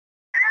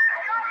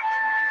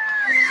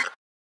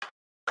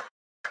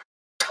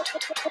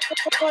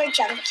Toy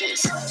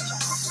Junkies.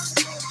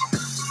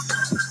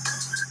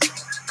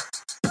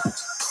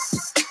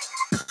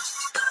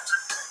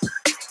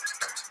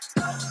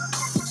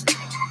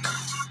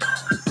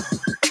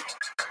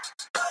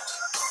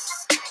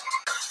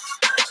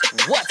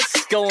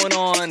 What's going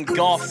on,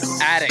 golf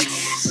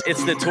addicts?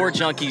 It's the Tour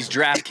Junkies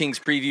DraftKings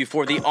preview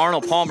for the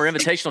Arnold Palmer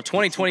Invitational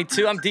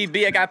 2022. I'm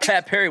DB. I got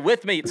Pat Perry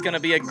with me. It's going to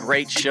be a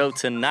great show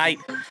tonight.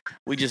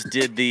 We just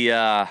did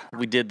the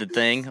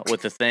thing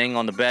with the thing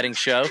on the betting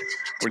show.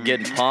 We're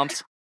getting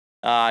pumped,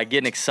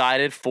 getting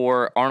excited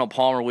for Arnold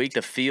Palmer week.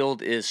 The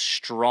field is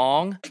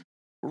strong.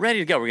 We're ready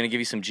to go. We're going to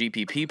give you some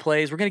GPP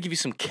plays. We're going to give you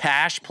some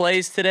cash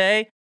plays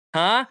today.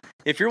 Huh?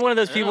 If you're one of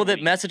those people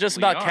that message us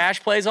about cash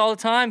plays all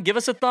the time, give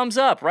us a thumbs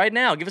up right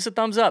now. Give us a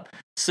thumbs up.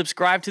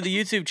 Subscribe to the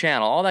YouTube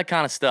channel, all that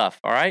kind of stuff,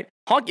 all right?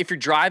 Honk, if you're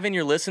driving,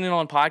 you're listening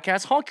on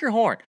podcasts, honk your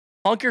horn.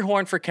 Honk your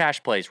horn for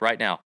cash plays right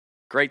now.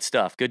 Great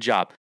stuff. Good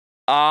job.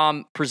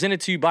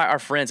 Presented to you by our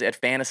friends at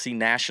Fantasy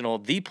National,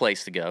 the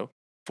place to go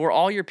for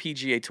all your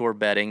PGA Tour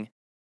betting,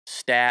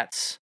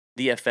 stats,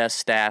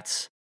 DFS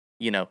stats,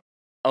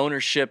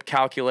 ownership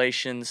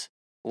calculations,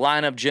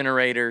 lineup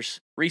generators,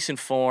 recent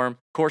form,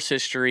 course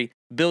history,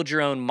 build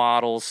your own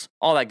models,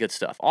 all that good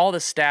stuff. All the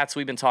stats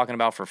we've been talking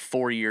about for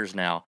 4 years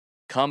now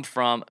come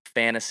from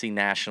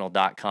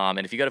fantasynational.com.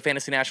 And if you go to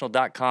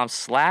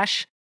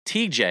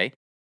fantasynational.com/TJ,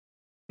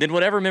 then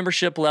whatever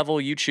membership level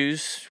you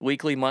choose,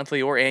 weekly,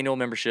 monthly, or annual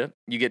membership,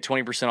 you get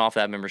 20% off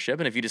that membership.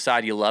 And if you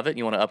decide you love it and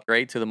you want to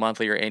upgrade to the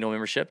monthly or annual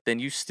membership, then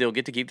you still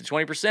get to keep the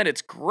 20%.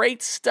 It's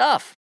great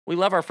stuff. We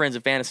love our friends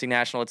at Fantasy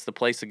National. It's the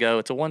place to go.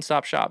 It's a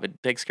one-stop shop.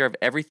 It takes care of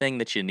everything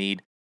that you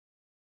need.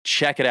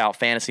 Check it out,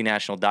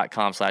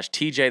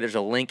 fantasynational.com/TJ. There's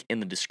a link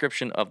in the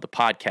description of the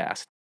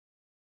podcast.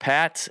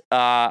 Pat,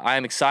 I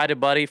am excited,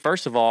 buddy.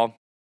 First of all,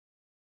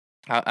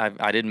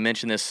 I didn't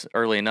mention this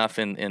early enough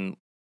in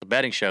the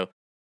betting show,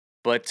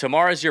 but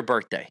tomorrow's your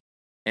birthday.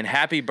 And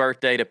happy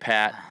birthday to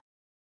Pat.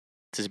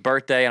 It's his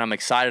birthday, and I'm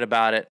excited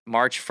about it.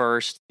 March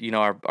 1st,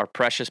 our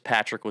precious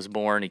Patrick was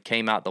born. He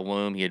came out the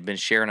womb. He had been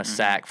sharing a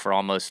sack for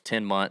almost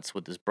 10 months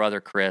with his brother,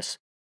 Chris.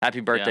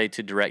 Happy birthday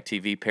to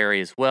DirecTV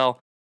Perry as well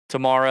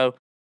tomorrow.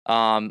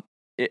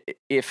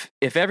 If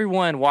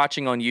everyone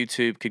watching on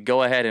YouTube could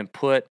go ahead and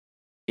put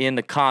in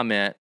the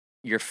comment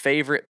your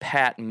favorite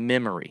Pat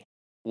memory,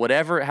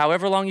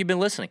 however long you've been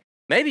listening.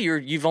 Maybe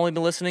you've only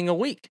been listening a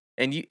week,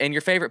 and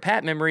your favorite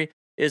Pat memory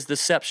is the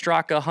Sepp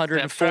Straka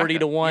 140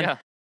 to 1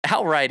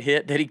 outright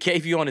hit that he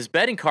gave you on his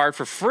betting card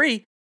for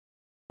free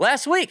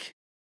last week.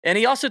 And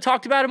he also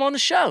talked about him on the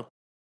show.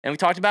 And we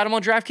talked about him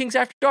on DraftKings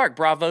After Dark.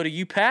 Bravo to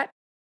you, Pat.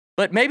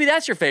 But maybe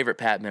that's your favorite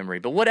Pat memory.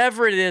 But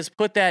whatever it is,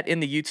 put that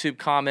in the YouTube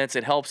comments.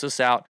 It helps us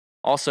out.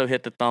 Also,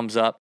 hit the thumbs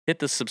up. Hit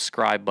the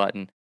subscribe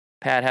button.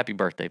 Pat, happy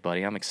birthday,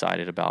 buddy. I'm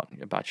excited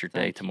about your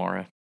day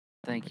tomorrow.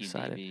 Thank you,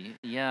 DB.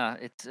 Yeah,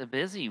 it's a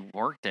busy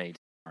work day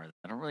tomorrow.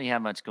 I don't really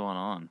have much going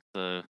on.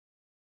 So,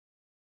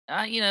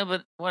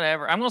 but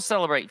whatever. I'm going to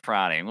celebrate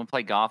Friday. I'm going to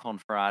play golf on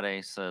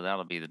Friday, so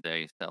that'll be the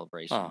day of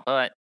celebration. Oh.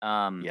 But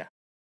I'm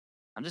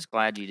just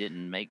glad you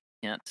didn't make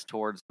hints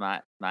towards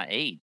my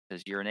age,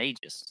 because you're an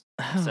ageist.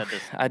 I've said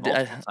this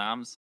multiple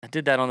times. I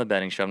did that on the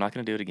betting show. I'm not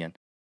going to do it again.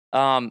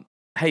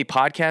 Hey,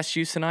 podcast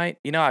use tonight.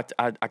 I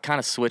kind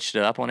of switched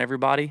it up on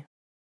everybody.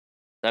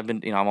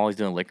 I'm always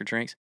doing liquor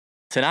drinks.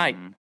 Tonight,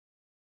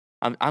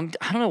 I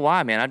don't know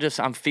why, man.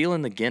 I'm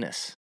feeling the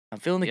Guinness. I'm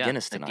feeling the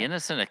Guinness tonight. The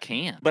Guinness in a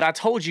can. But I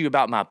told you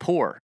about my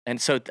pour,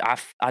 and so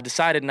I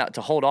decided not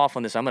to hold off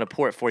on this. I'm going to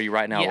pour it for you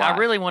right now. Yeah, live. I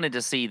really wanted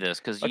to see this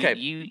because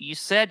you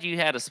said you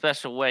had a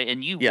special way,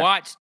 and you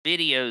watched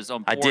videos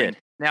on pouring. I did.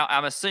 Now,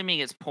 I'm assuming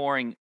it's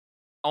pouring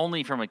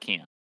only from a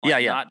can.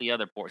 Not the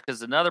other pours.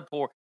 Because another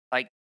pour,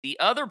 like the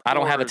other pours, I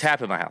don't have a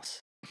tap in my house.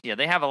 Yeah,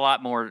 they have a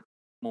lot more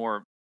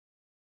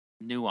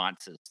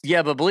nuances.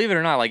 Yeah, but believe it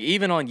or not, like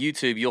even on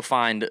YouTube, you'll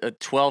find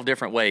 12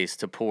 different ways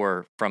to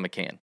pour from a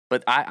can.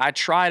 But I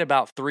tried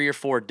about 3 or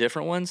 4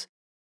 different ones,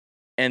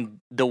 and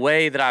the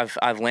way that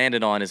I've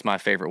landed on is my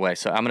favorite way.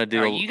 So I'm going to do.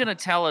 Are you going to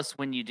tell us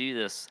when you do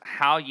this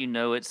how you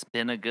know it's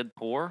been a good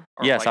pour?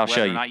 Or yes, I'll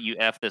show you. Whether or not you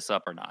F this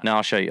up or not. No,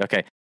 I'll show you.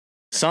 Okay.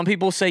 Some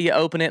people say you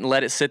open it and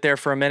let it sit there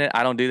for a minute.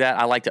 I don't do that.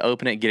 I like to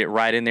open it, get it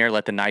right in there,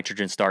 let the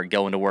nitrogen start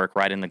going to work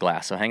right in the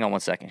glass. So hang on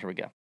one second. Here we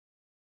go.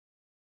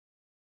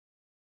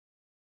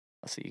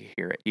 Let's see. You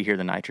hear it. You hear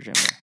the nitrogen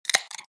there.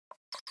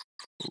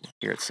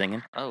 Hear it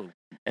singing. Oh,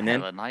 and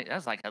then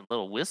that's like a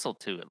little whistle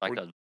to it, like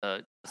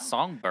a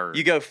songbird.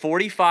 You go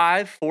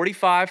 45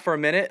 for a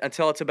minute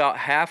until it's about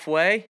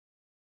halfway,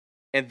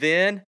 and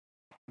then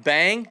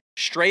bang,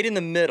 straight in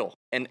the middle,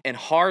 and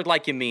hard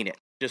like you mean it.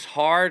 Just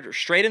hard,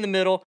 straight in the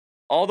middle,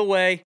 all the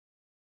way.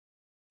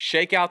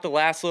 Shake out the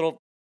last little.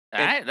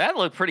 That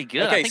looked pretty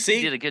good. Okay, I think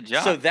you did a good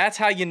job. So that's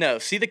how you know.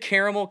 See the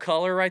caramel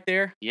color right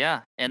there?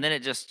 Yeah, and then it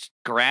just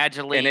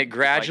gradually... And it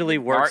gradually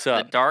works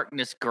up. The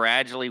darkness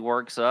gradually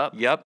works up.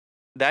 Yep.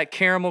 That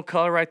caramel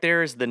color right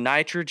there is the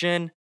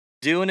nitrogen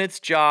doing its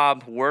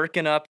job,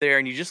 working up there,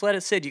 and you just let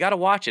it sit. You got to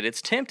watch it.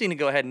 It's tempting to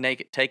go ahead and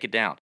take it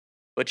down,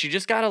 but you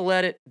just got to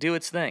let it do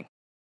its thing.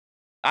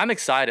 I'm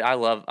excited.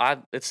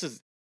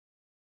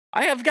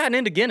 I have gotten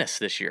into Guinness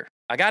this year.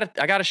 I got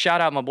to shout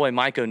out my boy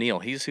Mike O'Neill.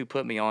 He's who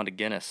put me on to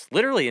Guinness.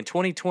 Literally in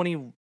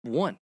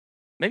 2021,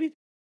 maybe.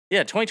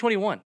 Yeah,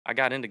 2021. I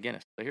got into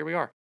Guinness. So here we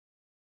are.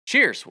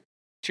 Cheers,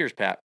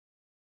 Pat.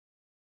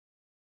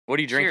 What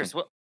are you drinking? Cheers.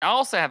 Well, I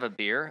also have a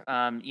beer.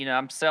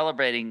 I'm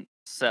celebrating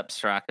Sepp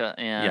Straka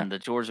and the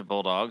Georgia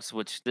Bulldogs,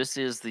 which this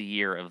is the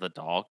year of the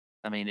dog.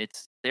 I mean,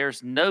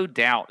 there's no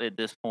doubt at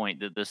this point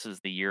that this is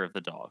the year of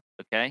the dog.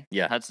 Okay.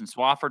 Yeah. Hudson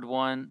Swafford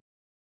won.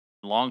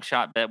 Long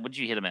shot bet. What'd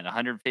you hit him at?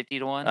 150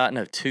 to 1?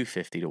 No,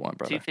 250 to 1,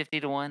 brother. 250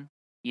 to 1.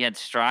 You had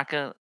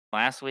Straka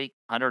last week,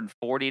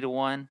 140 to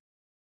 1.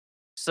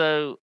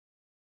 So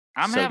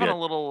I'm having good.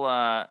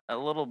 a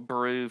little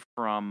brew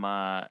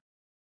from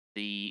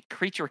the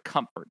Creature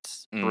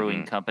Comforts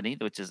Brewing Company,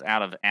 which is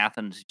out of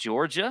Athens,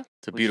 Georgia.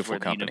 It's a beautiful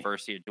company. The company.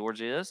 University of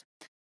Georgia is.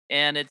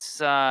 And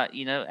it's,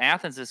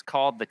 Athens is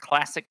called the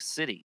Classic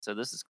City. So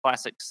this is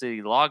Classic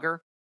City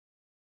Lager.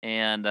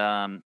 And,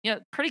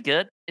 pretty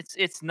good.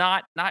 It's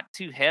not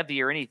too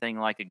heavy or anything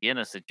like a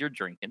Guinness that you're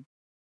drinking.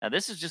 Now,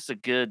 this is just a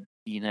good,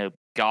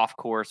 golf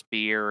course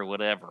beer or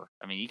whatever.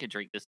 I mean, you can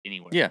drink this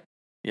anywhere. Yeah.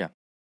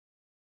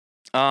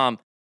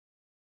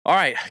 All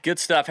right, good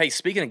stuff. Hey,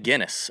 speaking of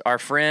Guinness, our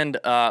friend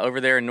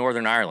over there in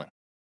Northern Ireland,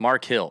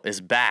 Mark Hill,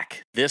 is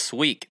back this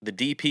week. The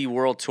DP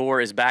World Tour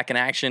is back in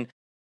action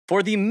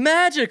for the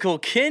magical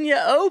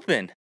Kenya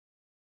Open.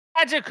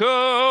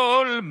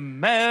 Magical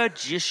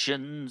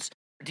magicians.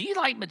 Do you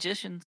like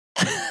magicians?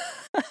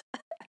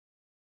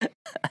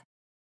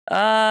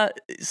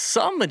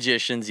 Some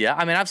magicians, yeah.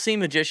 I mean, I've seen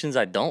magicians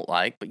I don't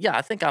like, but yeah,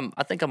 I think I'm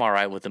all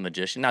right with a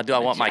magician. Now, do I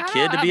want my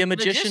kid to be a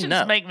magician?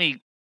 No.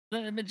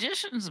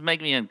 Magicians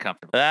make me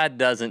uncomfortable. That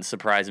doesn't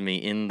surprise me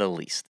in the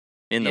least.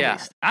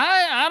 Least.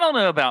 I don't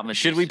know about magicians.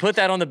 Should we put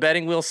that on the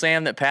betting wheel,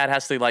 Sam, that Pat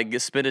has to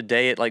spend a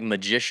day at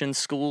magician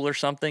school or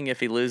something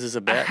if he loses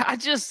a bet?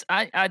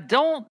 I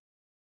don't.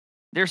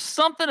 There's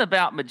something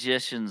about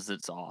magicians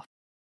that's off.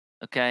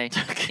 Okay.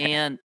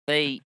 And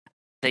they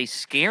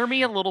scare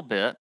me a little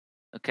bit.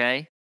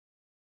 Okay.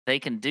 They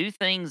can do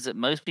things that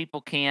most people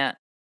can't,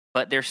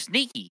 but they're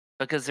sneaky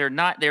because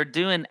they're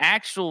doing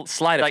actual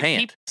sleight of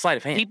hand.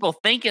 People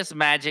think it's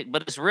magic,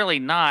 but it's really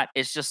not.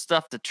 It's just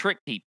stuff to trick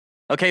people.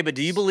 Okay, but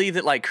do you believe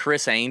that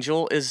Chris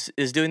Angel is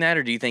doing that,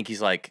 or do you think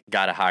he's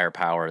got a higher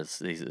power as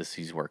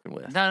he's working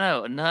with?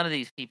 No, none of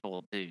these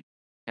people do.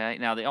 Okay,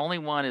 now the only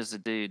one is the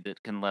dude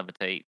that can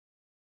levitate.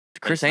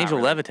 Chris Angel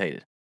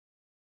levitated.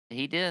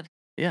 He did.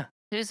 Yeah.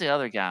 Who's the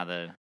other guy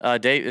though?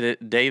 David.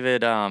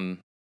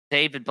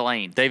 David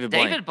Blaine.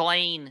 David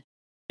Blaine.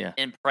 Yeah.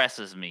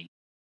 Impresses me,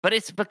 but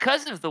it's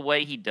because of the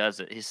way he does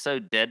it. He's so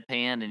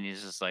deadpan, and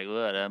he's just like,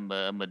 "What? I'm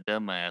a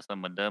dumbass.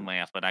 I'm a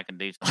dumbass, but I can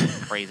do some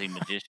crazy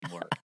magician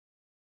work."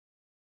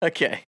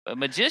 Okay. But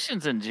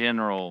magicians in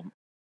general,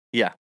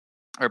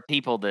 are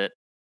people that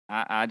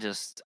I'm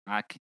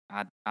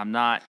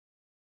not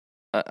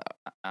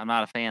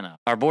a fan of.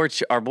 Our boy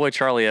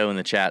Charlie O in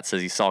the chat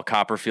says he saw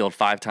Copperfield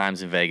 5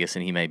 times in Vegas,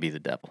 and he may be the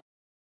devil.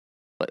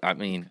 But I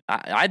mean,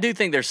 I do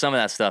think there's some of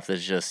that stuff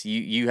that's just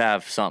you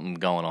have something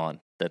going on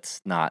that's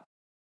not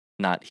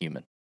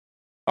human.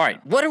 All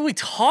right, what are we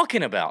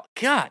talking about?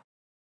 God,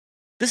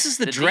 this is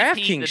the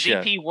DraftKings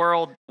show. The DP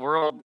World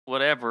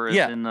whatever is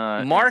in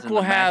the Mark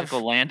will have have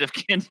magical land of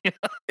Kenya.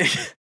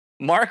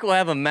 Mark will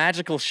have a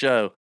magical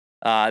show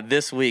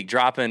this week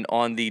dropping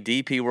on the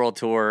DP World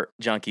Tour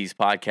Junkies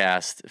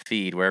podcast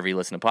feed, wherever you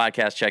listen to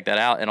podcasts. Check that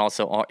out, and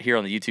also here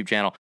on the YouTube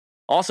channel.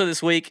 Also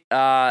this week,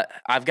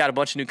 I've got a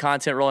bunch of new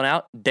content rolling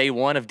out. Day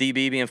 1 of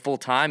DB being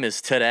full-time is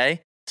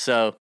today.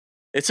 So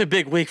it's a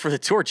big week for the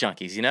Tour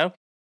Junkies,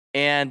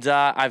 And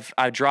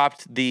I've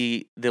dropped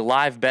the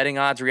live betting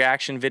odds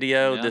reaction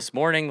video this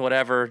morning,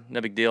 whatever,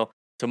 no big deal.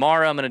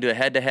 Tomorrow I'm going to do a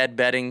head-to-head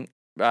betting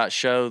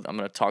show. I'm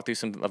going to talk through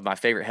some of my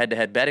favorite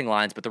head-to-head betting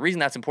lines. But the reason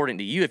that's important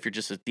to you if you're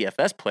just a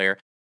DFS player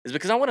is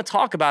because I want to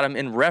talk about them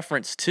in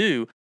reference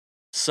to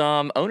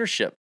some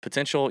ownership,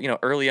 potential,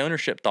 early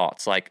ownership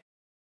thoughts. Like,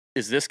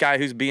 is this guy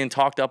who's being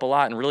talked up a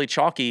lot and really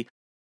chalky,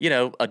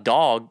 a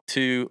dog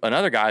to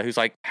another guy who's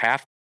like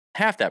half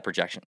that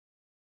projection?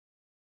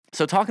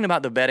 So talking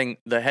about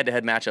the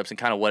head-to-head matchups and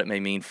kind of what it may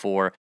mean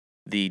for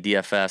the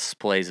DFS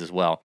plays as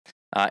well.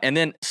 And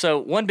then, so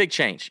one big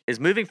change is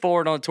moving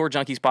forward on the Tour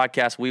Junkies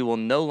podcast, we will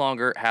no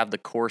longer have the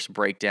course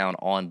breakdown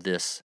on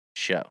this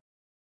show.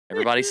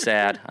 Everybody's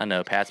sad. I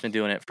know, Pat's been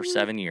doing it for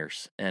 7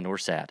 years, and we're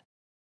sad.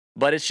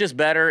 But it's just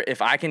better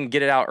if I can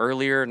get it out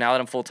earlier. Now that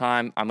I'm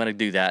full-time, I'm going to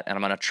do that, and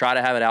I'm going to try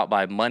to have it out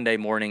by Monday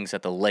mornings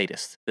at the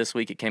latest. This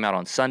week it came out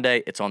on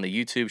Sunday. It's on the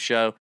YouTube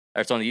show,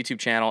 or it's on the YouTube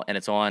channel, and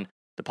it's on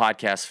the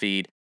podcast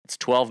feed. It's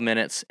 12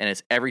 minutes, and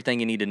it's everything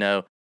you need to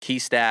know. Key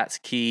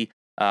stats, key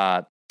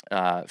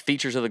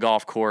features of the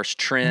golf course,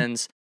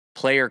 trends,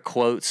 player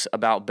quotes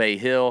about Bay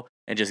Hill,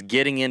 and just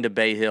getting into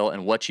Bay Hill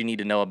and what you need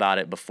to know about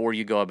it before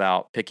you go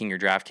about picking your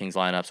DraftKings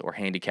lineups or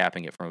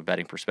handicapping it from a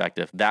betting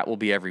perspective. That will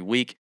be every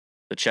week,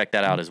 so check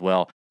that out as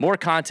well. More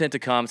content to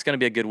come. It's going to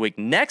be a good week.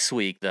 Next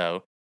week,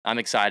 though, I'm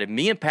excited.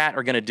 Me and Pat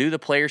are going to do the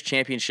Players'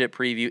 Championship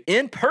preview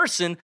in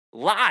person,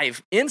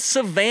 live in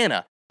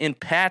Savannah, in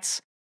Pat's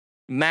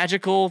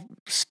magical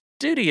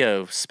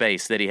studio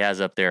space that he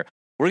has up there.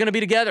 We're going to be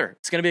together.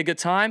 It's going to be a good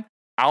time.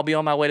 I'll be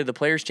on my way to the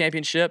Players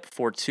Championship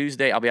for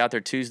Tuesday. I'll be out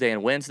there Tuesday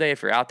and Wednesday.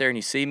 If you're out there and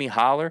you see me,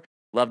 holler.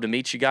 Love to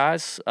meet you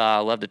guys.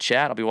 Love to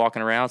chat. I'll be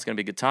walking around. It's going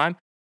to be a good time.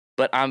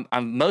 But I'm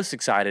most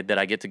excited that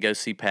I get to go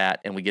see Pat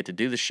and we get to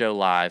do the show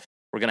live.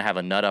 We're going to have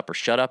a Nut Up or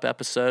Shut Up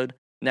episode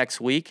next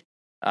week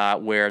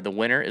where the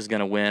winner is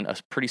going to win a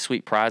pretty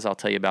sweet prize I'll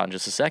tell you about in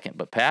just a second.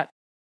 But Pat,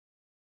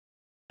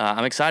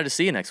 I'm excited to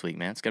see you next week,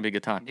 man. It's going to be a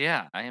good time.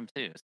 Yeah, I am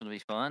too. It's going to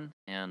be fun.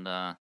 And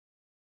I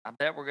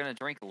bet we're going to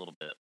drink a little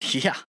bit.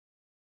 Yeah.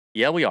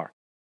 Yeah, we are.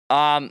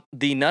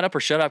 The Nut Up or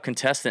Shut Up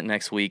contestant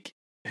next week,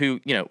 who,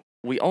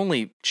 we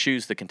only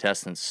choose the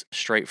contestants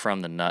straight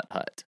from the Nut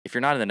Hut. If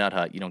you're not in the Nut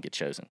Hut, you don't get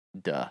chosen.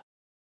 Duh.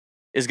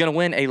 Is going to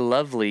win a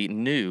lovely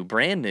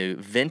brand new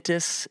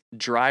Ventus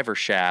driver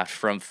shaft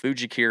from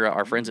Fujikura.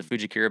 Our friends at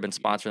Fujikura have been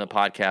sponsoring the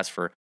podcast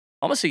for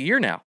almost a year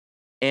now.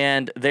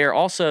 And they're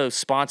also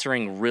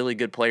sponsoring really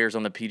good players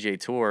on the PGA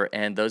Tour,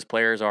 and those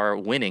players are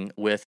winning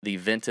with the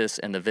Ventus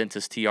and the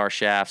Ventus TR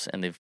shafts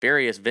and the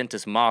various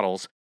Ventus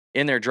models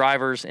in their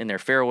drivers, in their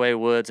fairway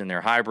woods, and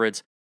their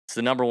hybrids. It's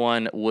the number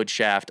one wood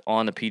shaft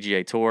on the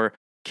PGA Tour.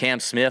 Cam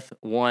Smith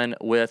won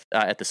with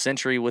at the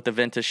Century with the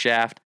Ventus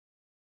shaft.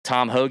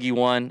 Tom Hoge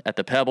won at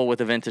the Pebble with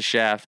the Ventus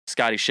shaft.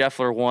 Scotty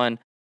Scheffler won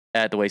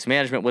at the Waste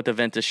Management with the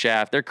Ventus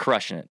shaft. They're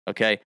crushing it,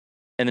 okay?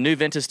 And the new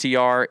Ventus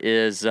TR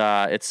is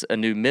it's a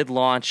new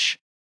mid-launch,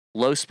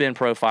 low-spin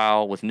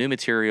profile with new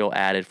material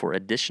added for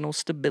additional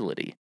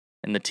stability.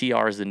 And the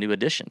TR is the new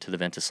addition to the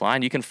Ventus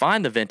line. You can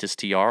find the Ventus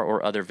TR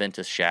or other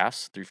Ventus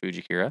shafts through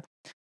Fujikura.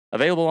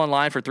 Available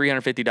online for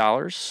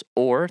 $350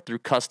 or through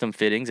custom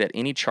fittings at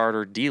any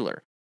charter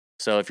dealer.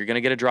 So if you're going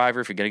to get a driver,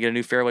 if you're going to get a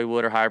new fairway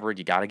wood or hybrid,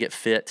 you got to get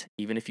fit.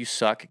 Even if you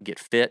suck, get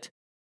fit.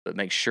 But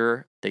make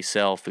sure they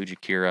sell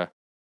Fujikura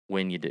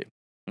when you do.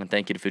 And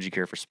thank you to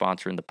Fujikura for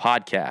sponsoring the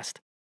podcast.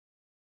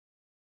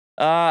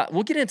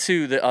 We'll get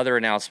into the other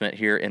announcement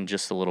here in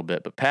just a little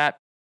bit. But Pat,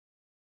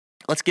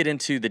 let's get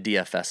into the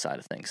DFS side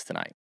of things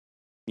tonight.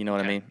 You know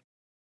what I mean?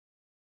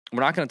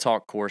 We're not going to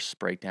talk course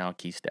breakdown,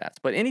 key stats,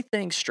 but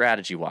anything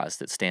strategy-wise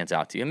that stands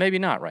out to you, and maybe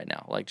not right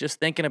now. Like just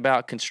thinking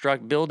about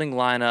building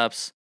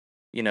lineups,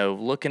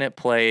 looking at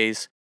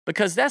plays,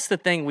 because that's the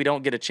thing we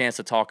don't get a chance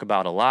to talk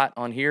about a lot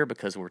on here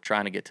because we're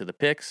trying to get to the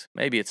picks.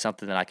 Maybe it's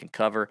something that I can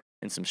cover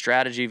in some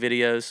strategy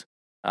videos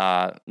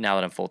now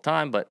that I'm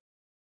full-time, but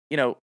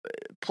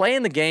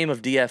playing the game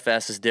of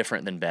DFS is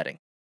different than betting.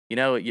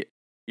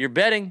 You're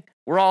betting.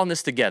 We're all in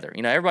this together.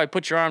 Everybody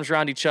put your arms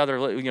around each other.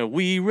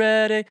 We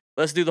ready.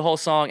 Let's do the whole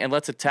song and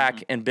let's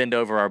attack and bend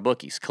over our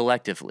bookies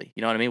collectively.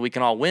 You know what I mean? We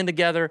can all win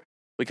together.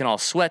 We can all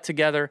sweat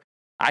together.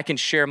 I can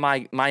share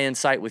my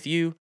insight with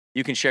you.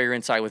 You can share your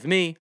insight with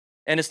me.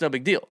 And it's no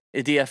big deal.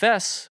 At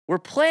DFS, we're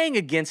playing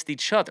against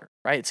each other,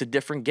 right? It's a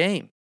different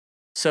game.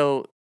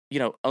 So,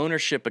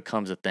 ownership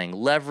becomes a thing.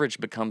 Leverage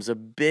becomes a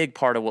big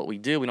part of what we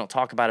do. We don't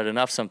talk about it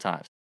enough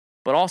sometimes.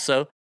 But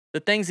also, the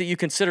things that you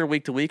consider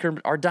week to week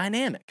are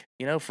dynamic.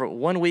 For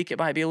 1 week, it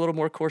might be a little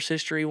more course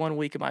history. 1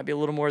 week, it might be a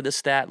little more of this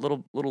stat,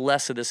 little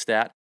less of this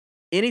stat.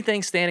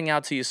 Anything standing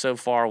out to you so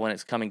far when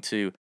it's coming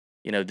to,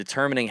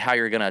 determining how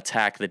you're going to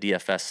attack the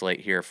DFS slate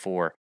here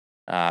for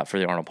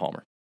the Arnold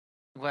Palmer?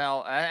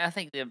 Well, I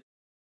think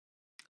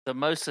the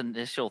most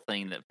initial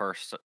thing that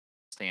first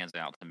stands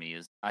out to me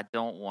is I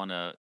don't want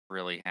to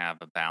really have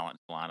a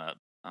balanced lineup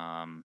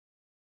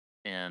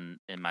in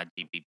my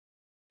GP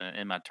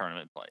in my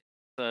tournament play.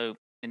 So,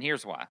 and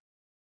here's why.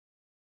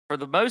 For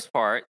the most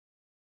part,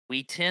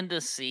 we tend to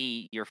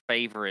see your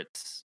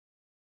favorites,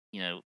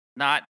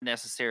 not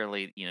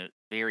necessarily,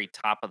 very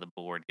top of the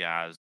board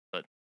guys,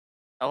 but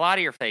a lot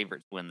of your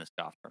favorites win this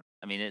golf tournament.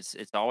 I mean, it's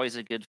always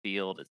a good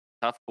field. It's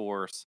a tough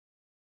course.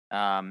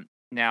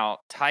 Now,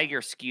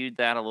 Tiger skewed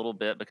that a little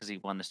bit because he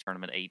won this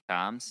tournament 8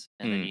 times.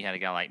 And then you had a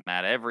guy like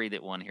Matt Every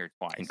that won here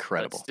twice.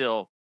 Incredible. But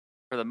still,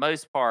 for the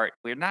most part,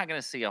 we're not going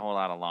to see a whole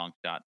lot of long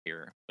shots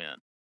here win.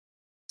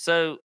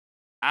 So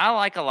I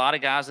like a lot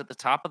of guys at the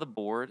top of the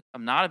board.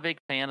 I'm not a big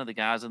fan of the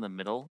guys in the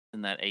middle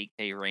in that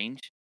 8K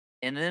range.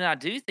 And then I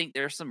do think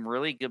there's some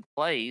really good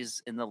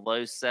plays in the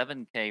low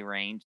 7K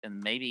range and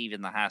maybe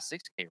even the high 6K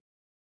range.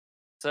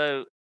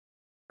 So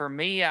for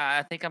me,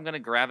 I think I'm going to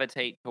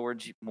gravitate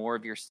towards more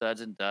of your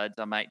studs and duds.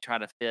 I might try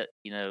to fit,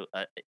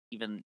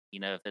 even,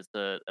 if it's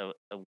a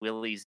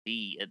Willie's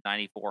D at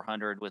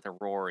 9,400 with a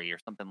Rory or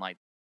something like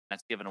that.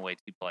 That's giving away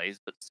 2 plays,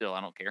 but still,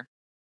 I don't care.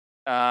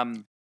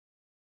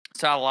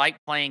 So I like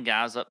playing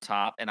guys up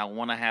top, and I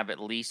want to have at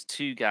least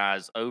 2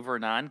 guys over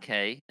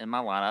 9K in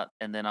my lineup,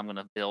 and then I'm going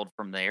to build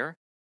from there.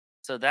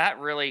 So that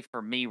really,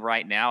 for me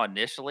right now,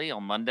 initially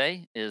on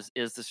Monday, is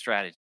the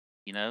strategy.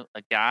 A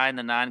guy in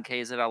the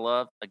 9Ks that I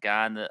love, a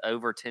guy in the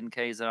over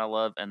 10Ks that I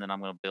love, and then I'm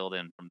going to build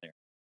in from there.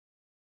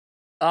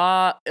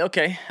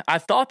 Okay. I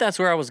thought that's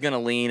where I was going to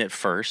lean at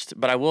first,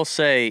 but I will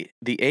say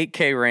the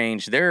 8K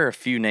range, there are a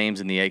few names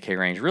in the 8K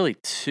range, really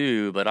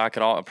 2, but I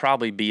could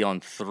probably be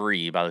on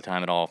 3 by the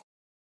time it all,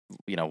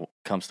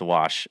 comes to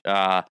wash,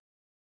 that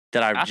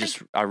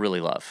I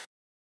really love.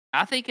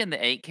 I think in the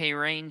 8K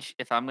range,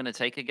 if I'm going to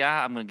take a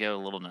guy, I'm going to go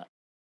a little nuts.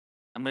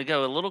 I'm going to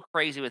go a little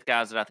crazy with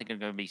guys that I think are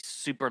going to be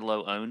super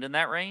low owned in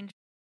that range.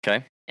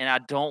 Okay. And I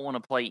don't want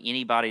to play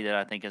anybody that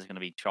I think is going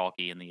to be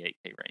chalky in the 8K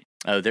range.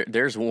 Oh,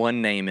 there's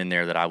one name in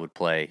there that I would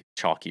play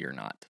chalky or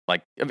not.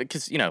 Like,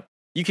 because,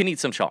 you can eat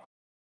some chalk.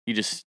 You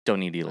just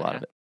don't need to eat a lot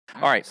of it.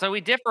 All right. So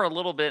we differ a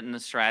little bit in the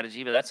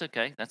strategy, but that's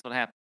okay. That's what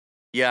happens.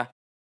 Yeah.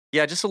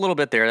 Yeah, just a little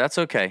bit there. That's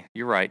okay.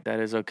 You're right. That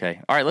is okay.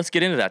 All right, let's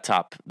get into that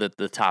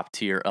the top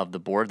tier of the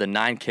board, the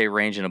 9K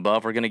range and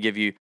above. We're going to give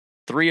you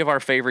 3 of our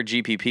favorite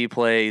GPP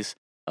plays,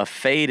 a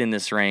fade in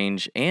this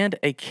range, and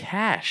a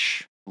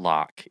cash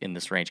lock in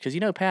this range. Because,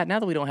 Pat, now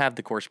that we don't have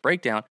the course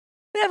breakdown,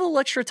 we have a little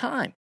extra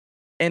time.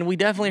 And we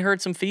definitely heard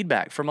some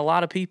feedback from a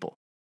lot of people.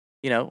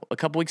 A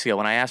couple weeks ago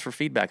when I asked for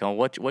feedback on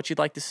what you'd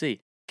like to see,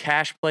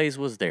 cash plays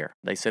was there.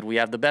 They said we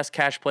have the best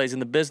cash plays in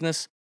the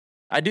business.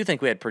 I do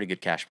think we had pretty good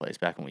cash plays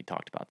back when we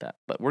talked about that.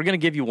 But we're going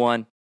to give you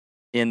one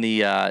in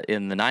the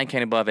 9K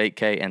and above,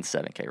 8K, and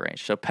 7K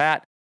range. So,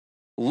 Pat,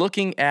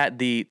 looking at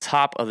the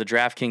top of the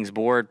DraftKings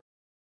board,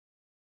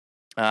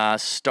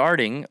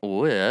 starting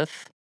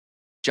with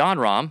Jon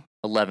Rahm,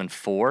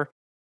 11-4.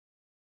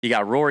 You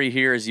got Rory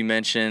here, as you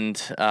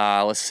mentioned.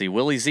 Let's see.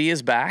 Willie Z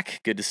is back.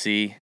 Good to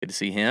see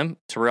him.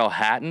 Tyrrell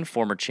Hatton,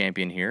 former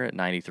champion here at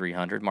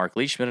 9,300. Mark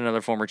Leishman,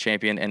 another former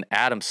champion. And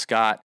Adam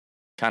Scott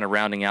kind of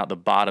rounding out the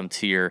bottom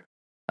tier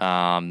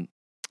of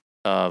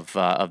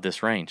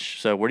this range.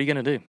 So what are you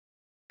going to do?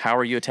 How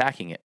are you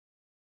attacking it?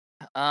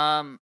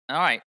 All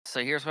right.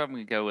 So here's what I'm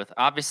going to go with.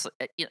 Obviously,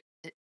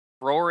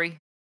 Rory.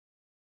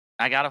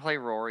 I got to play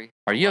Rory.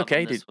 Are you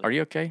okay? Are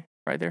you okay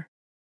right there?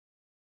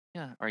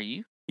 Yeah. Are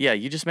you? Yeah,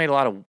 you just made a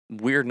lot of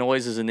weird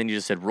noises and then you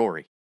just said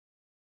Rory.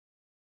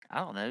 I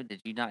don't know.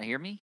 Did you not hear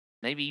me?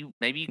 Maybe you.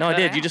 No, I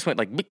did. Out. You just went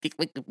like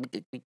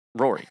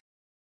Rory.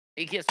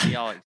 It gets me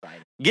all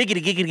excited.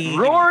 Giggity.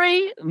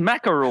 Rory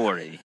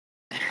McIlroy.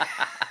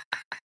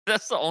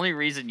 That's the only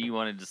reason you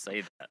wanted to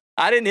say that.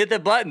 I didn't hit the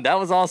button. That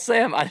was all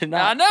Sam. I did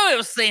not. I know it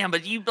was Sam,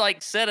 but you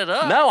set it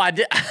up. No, I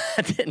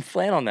didn't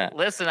plan on that.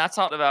 Listen, I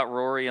talked about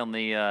Rory on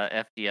the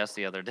FGS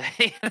the other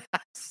day.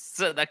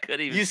 So I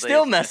couldn't even. You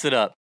still mess it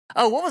up.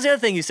 Oh, what was the other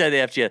thing you said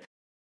at the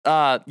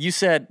FGS? You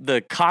said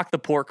the cock the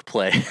pork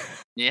play.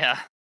 Yeah.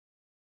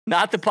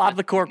 Not the pop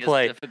the cork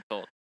play.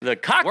 Difficult. The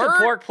cock the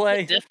pork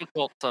play.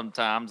 Difficult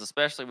sometimes,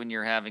 especially when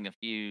you're having a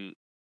few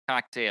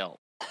cocktails.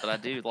 But I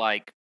do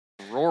like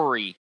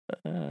Rory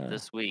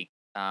this week.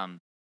 I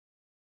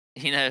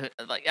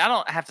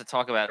don't have to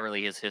talk about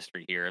really his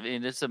history here. I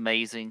mean, it's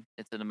amazing.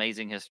 It's an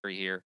amazing history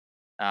here.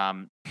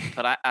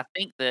 But I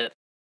think that,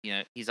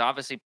 he's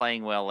obviously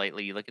playing well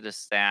lately. You look at his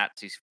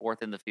stats. He's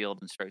 4th in the field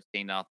in strokes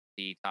gained off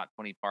the tee, top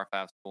 20 par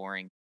 5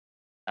 scoring.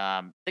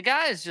 The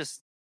guy is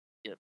just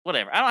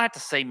whatever. I don't have to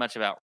say much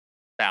about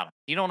him.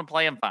 You don't want to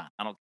play him, fine.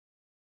 I don't.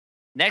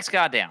 Next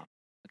guy down.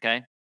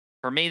 Okay.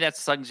 For me,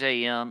 that's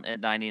Sungjae Im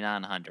at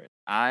 9,900.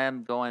 I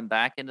am going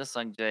back into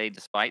Sungjae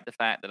despite the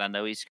fact that I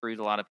know he screwed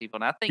a lot of people.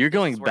 And I think you're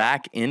going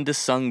back into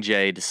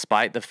Sungjae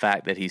despite the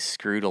fact that he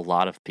screwed a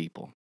lot of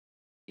people.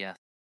 Yeah.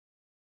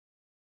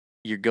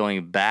 You're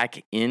going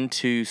back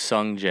into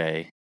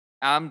Sungjae.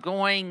 I'm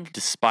going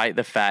despite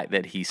the fact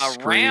that he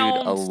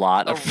screwed a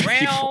lot of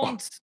people.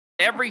 Around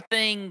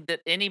everything that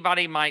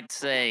anybody might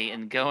say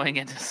and going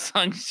into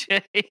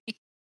Sungjae.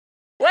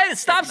 Wait,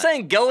 stop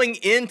saying going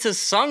into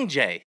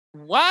Sungjae.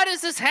 Why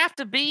does this have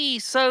to be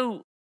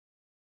so?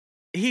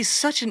 He's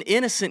such an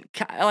innocent.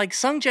 Like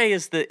Sungjae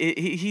is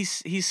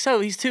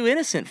he's too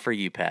innocent for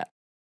you, Pat.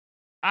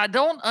 I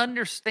don't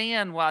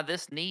understand why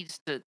this needs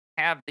to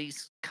have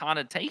these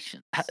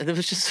connotations. It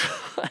was just.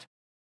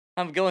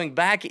 I'm going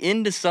back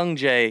into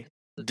Sungjae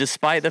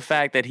despite the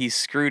fact that he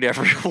screwed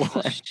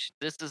everyone.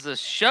 This is a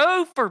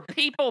show for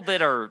people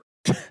that are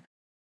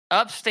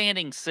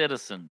upstanding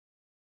citizens.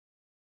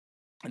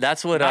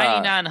 That's what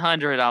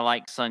 9,900. I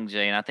like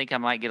Sungjae, and I think I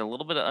might get a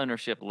little bit of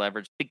ownership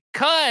leverage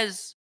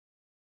because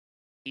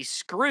he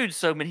screwed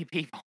so many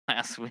people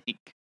last week.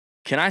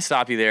 Can I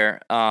stop you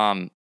there?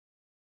 I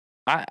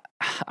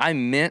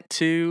meant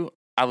to.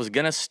 I was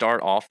gonna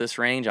start off this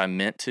range. I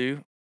meant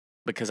to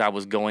because I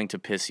was going to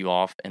piss you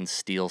off and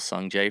steal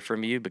Sungjae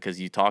from you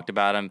because you talked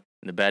about him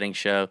in the betting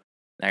show.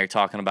 Now you're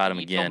talking about him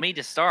again. You told me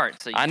to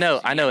start. So I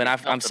know, and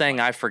I'm saying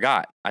I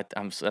forgot.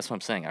 That's what I'm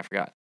saying. I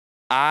forgot.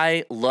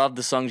 I love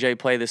the Sungjae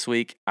play this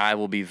week. I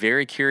will be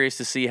very curious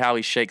to see how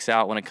he shakes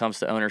out when it comes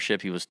to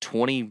ownership. He was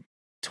 20+%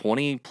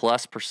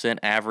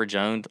 average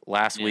owned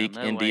last week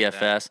in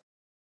DFS.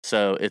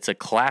 So it's a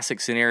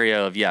classic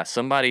scenario of,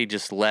 somebody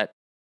just a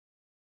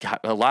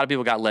lot of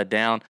people got let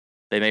down.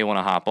 They may want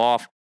to hop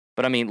off.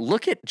 But I mean,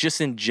 look at just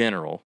in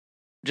general,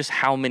 just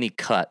how many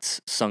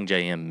cuts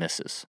Sungjae Im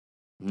misses.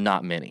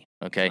 Not many,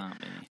 okay? Not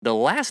many. The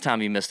last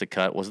time he missed a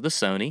cut was the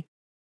Sony.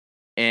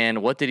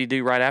 And what did he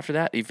do right after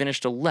that? He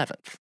finished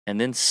 11th and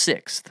then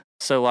 6th.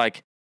 So,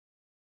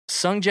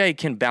 Sungjae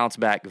can bounce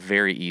back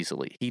very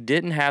easily. He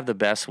didn't have the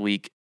best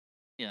week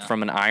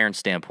from an iron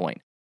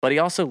standpoint, but he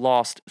also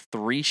lost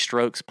 3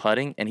 strokes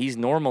putting, and he's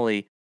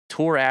normally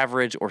tour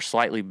average or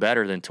slightly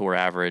better than tour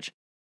average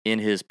in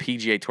his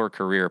PGA Tour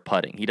career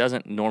putting. He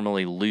doesn't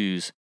normally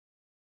lose,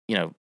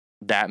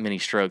 that many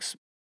strokes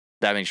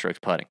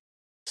putting.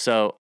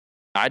 So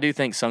I do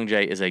think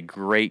Sungjae is a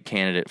great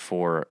candidate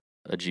for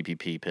a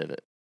GPP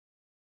pivot.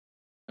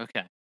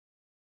 Okay.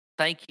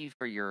 Thank you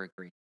for your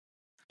agreement.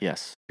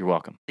 Yes, you're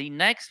welcome. The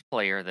next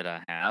player that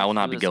I have, I will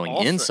not be going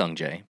in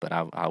Sungjae, but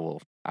I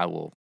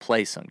will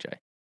play Sungjae.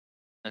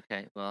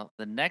 Okay, well,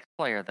 the next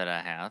player that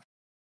I have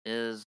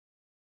is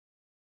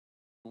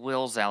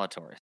Will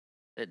Zalatoris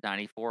at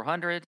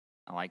 9,400.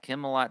 I like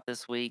him a lot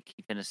this week.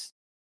 He finished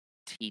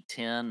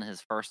T10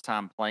 his first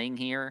time playing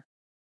here.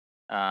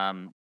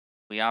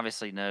 We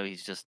obviously know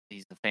he's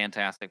a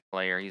fantastic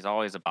player. He's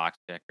always a box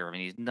checker. I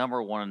mean, he's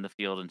number one in the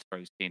field in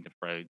strokes gained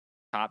approach,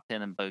 top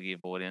 10 in bogey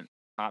avoidance,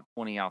 top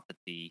 20 off the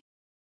tee.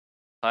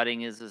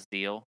 Putting is his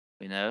deal,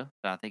 but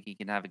I think he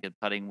can have a good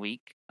putting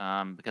week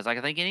because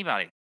I think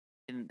anybody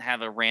can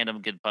have a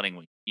random good putting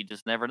week. You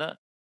just never know.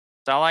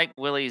 So I like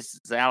Willie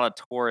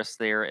Zalatoris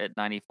there at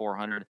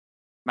 9,400.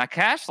 My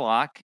cash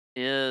lock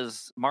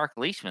is Mark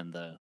Leishman,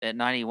 though, at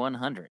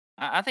 9,100.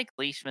 I think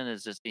Leishman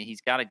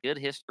he's got a good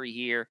history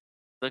here.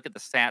 Look at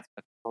the stats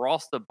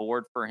across the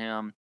board for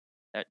him.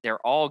 They're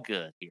all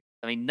good here.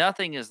 I mean,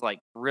 nothing is like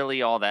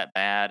really all that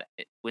bad.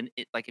 If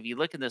you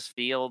look in this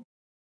field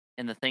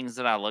and the things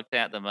that I looked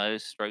at the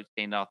most, strokes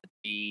gained off the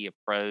tee,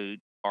 approach,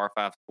 par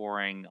 5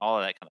 scoring, all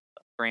of that kind of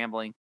stuff,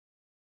 scrambling.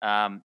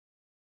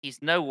 He's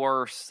no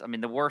worse. I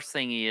mean, the worst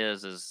thing he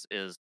is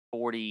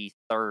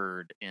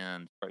 43rd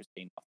in strokes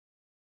gained off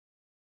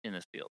in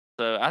this field.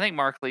 So I think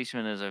Mark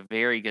Leishman is a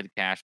very good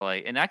cash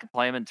play, and I could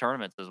play him in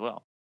tournaments as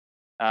well.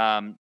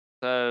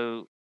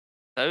 So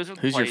those are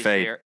the Who's your plays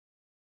fade? there.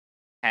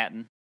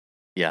 Hatton.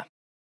 Yeah.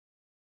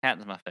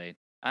 Hatton's my fade.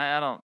 I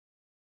don't.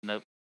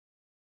 Nope.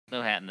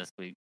 No Hatton this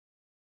week.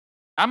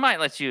 I might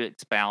let you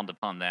expound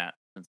upon that.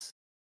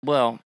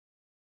 Well,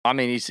 I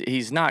mean,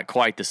 he's not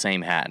quite the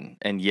same Hatton.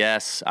 And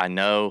yes, I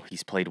know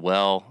he's played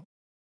well.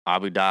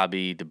 Abu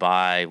Dhabi,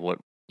 Dubai,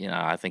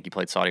 I think he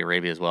played Saudi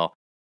Arabia as well.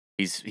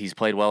 He's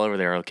played well over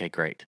there. Okay,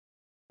 great.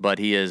 But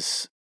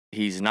he's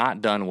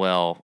not done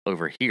well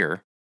over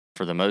here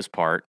for the most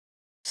part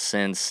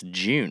since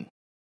June,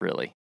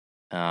 really.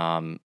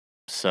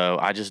 So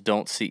I just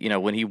don't see,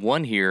 when he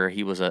won here,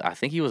 I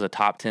think he was a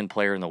top 10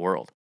 player in the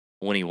world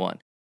when he won.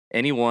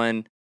 And he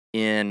won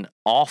in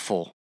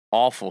awful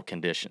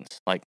conditions,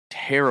 like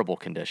terrible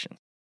conditions.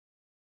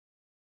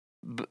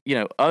 But,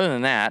 other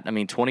than that, I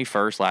mean,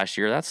 21st last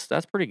year,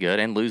 that's pretty good.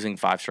 And losing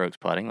 5 strokes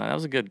putting, that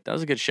was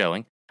a good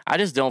showing. I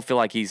just don't feel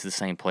like he's the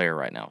same player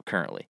right now,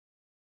 currently.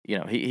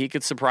 He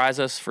could surprise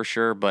us for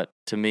sure, but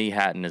to me,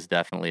 Hatton is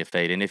definitely a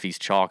fade. And if he's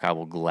chalk, I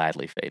will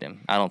gladly fade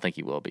him. I don't think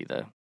he will be,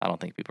 though. I don't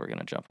think people are going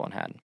to jump on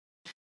Hatton.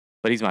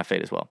 But he's my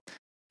fade as well.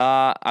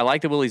 I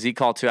like the Willie Z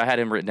call, too. I had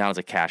him written down as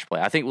a cash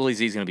play. I think Willie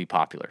Z is going to be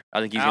popular. I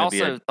think he's going to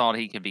be. I also thought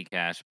he could be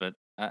cash, but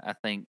I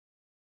think.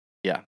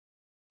 Yeah.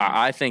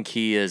 I think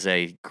he is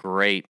a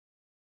great.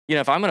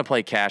 If I'm going to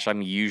play cash,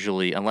 I'm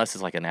usually, unless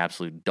it's like an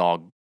absolute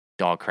dog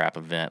crap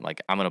event,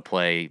 like I'm going to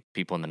play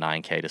people in the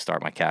 9K to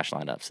start my cash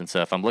lineups. And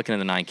so if I'm looking at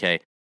the 9K,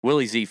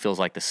 Willie Z feels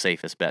like the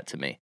safest bet to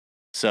me.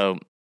 So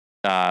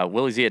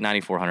Willie Z at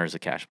 9,400 is a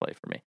cash play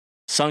for me.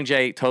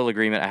 Sungjae, total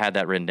agreement. I had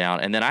that written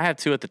down. And then I have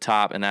 2 at the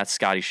top, and that's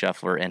Scotty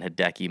Scheffler and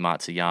Hideki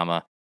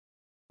Matsuyama.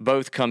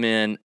 Both come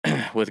in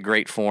with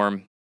great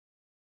form.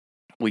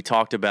 We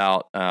talked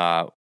about,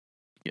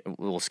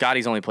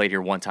 Scotty's only played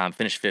here one time,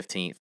 finished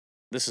 15th.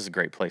 This is a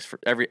great place for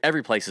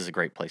every place is a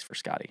great place for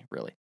Scotty,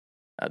 really.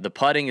 The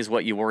putting is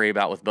what you worry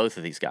about with both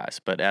of these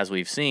guys. But as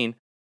we've seen,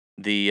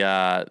 they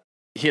don't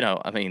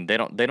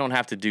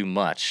have to do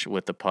much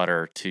with the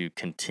putter to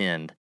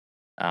contend.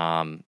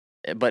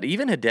 But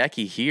even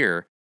Hideki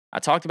here, I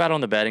talked about on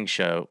the betting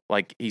show,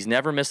 like he's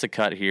never missed a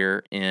cut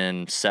here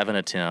in 7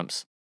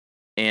 attempts.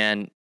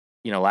 And,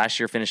 last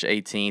year finished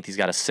 18th. He's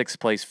got a 6th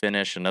place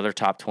finish, another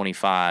top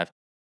 25.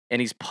 And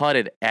he's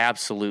putted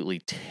absolutely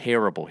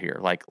terrible here.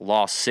 Like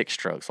lost 6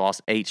 strokes,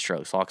 lost 8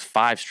 strokes, lost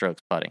 5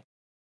 strokes putting.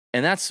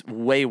 And that's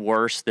way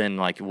worse than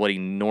like what he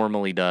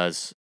normally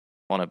does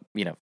on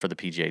for the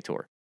PGA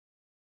Tour.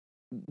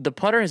 The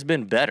putter has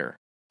been better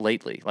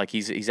lately. Like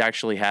he's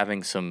actually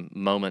having some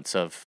moments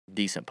of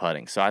decent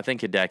putting. So I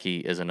think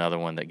Hideki is another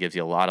one that gives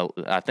you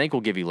I think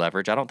will give you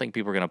leverage. I don't think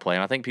people are going to play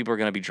him. I think people are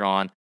going to be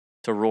drawn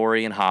to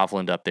Rory and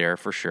Hovland up there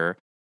for sure.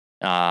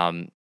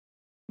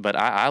 But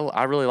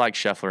I really like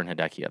Scheffler and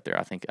Hideki up there.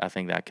 I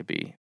think that could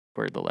be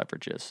where the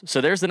leverage is. So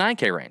there's the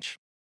 9K range.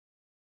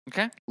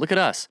 Okay. Look at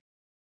us.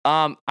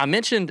 I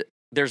mentioned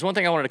there's one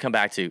thing I wanted to come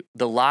back to.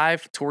 The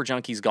live Tour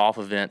Junkies golf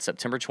event,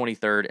 September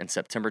 23rd and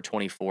September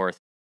 24th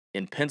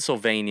in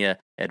Pennsylvania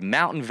at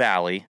Mountain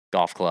Valley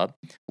Golf Club.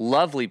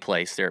 Lovely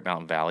place there at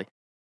Mountain Valley.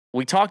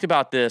 We talked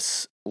about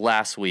this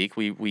last week.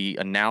 We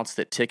announced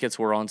that tickets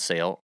were on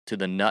sale to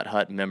the Nut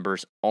Hut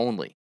members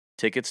only.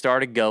 Tickets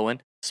started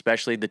going,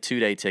 especially the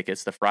 2-day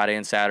tickets, the Friday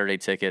and Saturday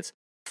tickets.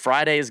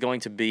 Friday is going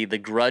to be the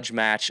grudge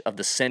match of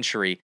the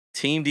century,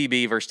 Team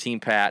DB versus Team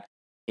Pat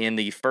in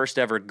the first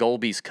ever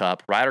Golby's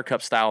Cup, Ryder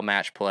Cup style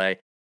match play.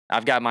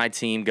 I've got my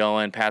team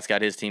going. Pat's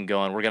got his team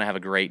going. We're going to have a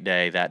great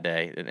day that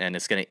day, and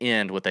it's going to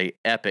end with a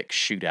epic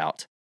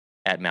shootout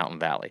at Mountain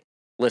Valley.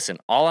 Listen,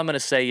 all I'm going to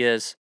say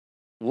is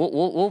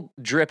we'll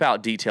drip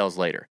out details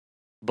later,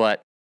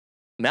 but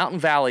Mountain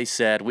Valley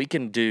said we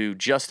can do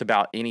just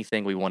about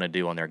anything we want to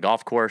do on their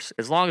golf course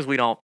as long as we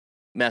don't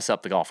mess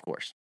up the golf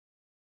course.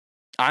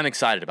 I'm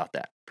excited about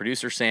that.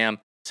 Producer Sam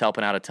is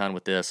helping out a ton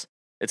with this.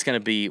 It's going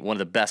to be one of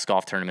the best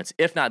golf tournaments,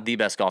 if not the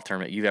best golf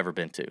tournament you've ever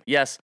been to.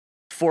 Yes,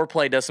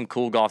 Foreplay does some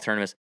cool golf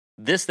tournaments.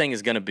 This thing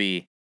is going to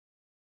be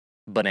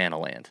banana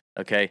land,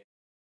 okay?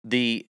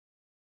 The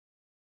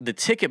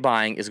ticket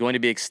buying is going to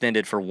be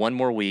extended for one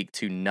more week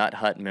to Nut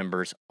Hut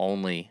members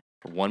only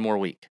for one more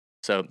week.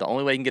 So the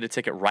only way you can get a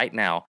ticket right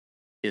now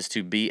is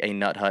to be a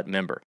Nut Hut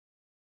member.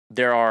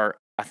 There are,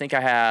 I think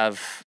I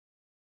have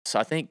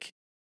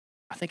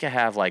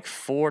like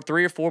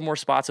 3 or 4 more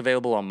spots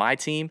available on my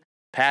team.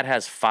 Pat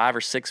has 5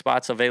 or 6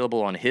 spots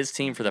available on his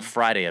team for the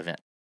Friday event.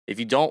 If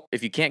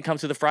you can't come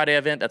to the Friday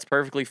event, that's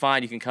perfectly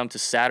fine. You can come to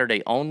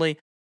Saturday only.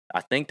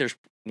 I think there's,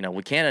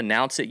 we can't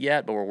announce it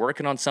yet, but we're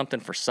working on something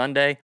for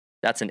Sunday.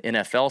 That's an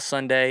NFL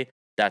Sunday.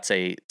 That's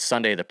a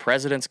Sunday, the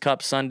President's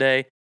Cup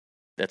Sunday.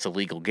 That's a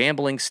legal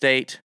gambling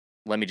state.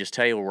 Let me just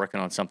tell you, we're working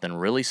on something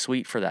really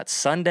sweet for that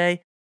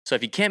Sunday. So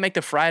if you can't make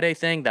the Friday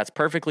thing, that's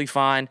perfectly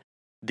fine.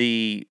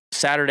 The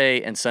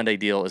Saturday and Sunday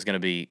deal is going to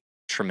be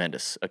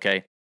tremendous,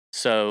 okay?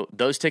 So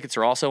those tickets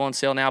are also on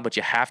sale now, but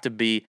you have to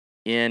be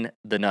in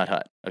the Nut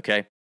Hut,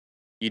 okay?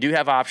 You do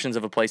have options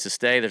of a place to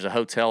stay. There's a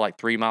hotel like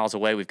 3 miles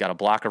away. We've got a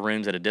block of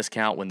rooms at a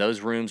discount. When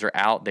those rooms are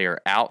out, they are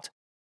out.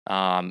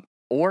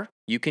 Or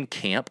you can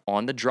camp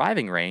on the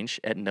driving range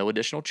at no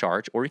additional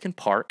charge, or you can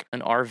park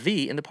an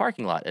RV in the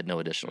parking lot at no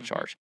additional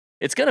charge.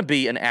 It's going to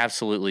be an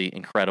absolutely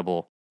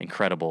incredible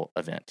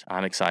event.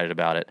 I'm excited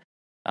about it.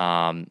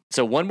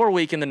 So one more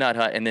week in the Nut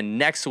Hut, and then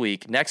next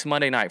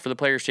Monday night for the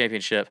Players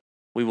Championship,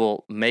 we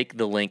will make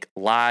the link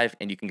live,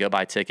 and you can go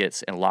buy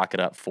tickets and lock it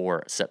up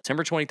for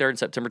September 23rd and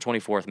September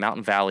 24th,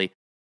 Mountain Valley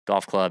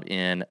Golf Club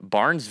in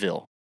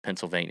Barnesville,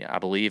 Pennsylvania. I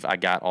believe I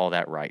got all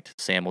that right.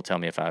 Sam will tell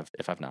me if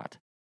I've not.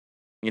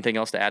 Anything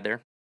else to add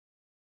there?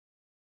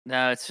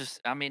 No, it's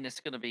just, it's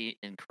going to be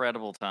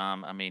incredible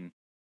time.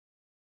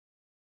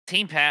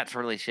 Team Pat's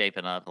really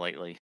shaping up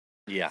lately.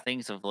 Yeah.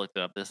 Things have looked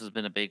up. This has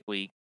been a big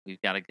week. We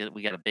got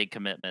a big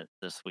commitment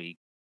this week.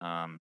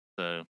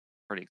 So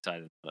pretty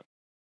excited about it.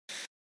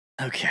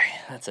 Okay,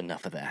 that's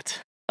enough of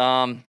that.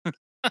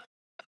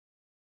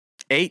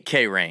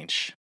 8K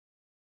range.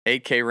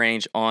 8K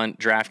range on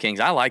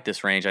DraftKings. I like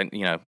this range.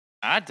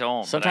 I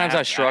don't. Sometimes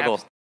I struggle.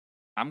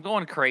 I'm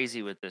going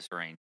crazy with this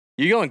range.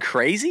 You going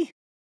crazy?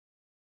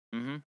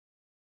 Mm-hmm.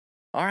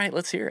 All right,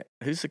 let's hear it.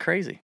 Who's the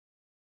crazy?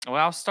 Well,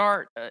 I'll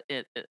start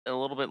it a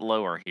little bit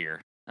lower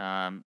here,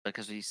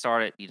 because we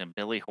started.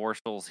 Billy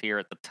Horschel's here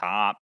at the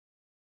top.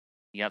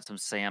 You got some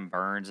Sam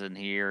Burns in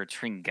here,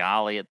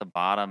 Tringali at the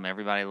bottom.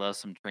 Everybody loves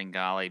some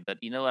Tringali, but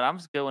you know what? I'm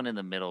just going in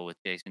the middle with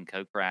Jason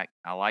Kokrak.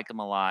 I like him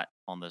a lot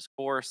on this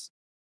course.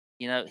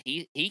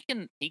 He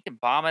can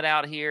bomb it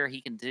out here.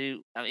 He can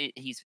do.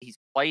 He's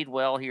played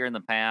well here in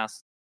the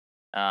past.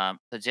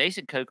 So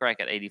Jason Kokrak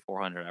at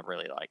 8,400, I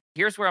really like.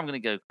 Here's where I'm going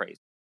to go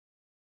crazy.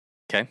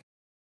 Okay.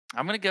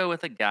 I'm going to go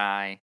with a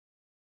guy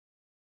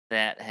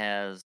that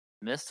has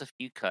missed a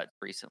few cuts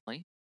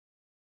recently.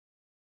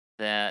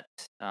 That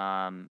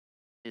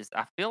is,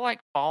 I feel like,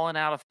 falling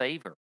out of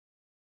favor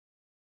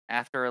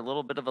after a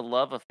little bit of a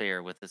love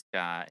affair with this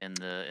guy in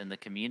the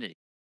community.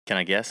 Can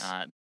I guess?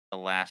 The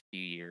last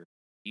few years.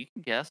 You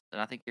can guess,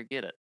 and I think you'll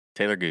get it.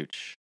 Taylor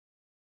Gooch.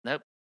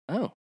 Nope.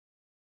 Oh.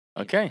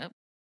 Okay.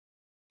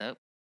 Nope.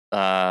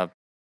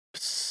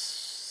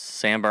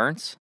 Sam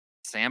Burns?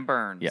 Sam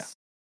Burns. Yeah.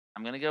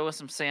 I'm going to go with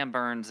some Sam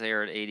Burns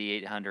there at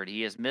 8,800.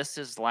 He has missed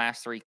his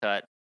last 3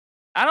 cut.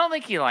 I don't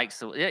think he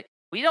likes it.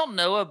 We don't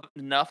know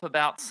enough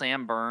about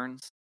Sam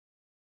Burns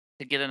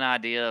to get an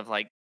idea of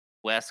like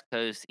West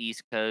Coast,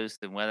 East Coast,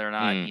 and whether or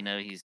not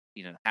he's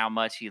how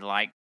much he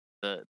liked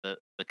the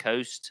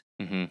coast.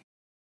 Mm-hmm.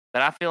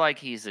 But I feel like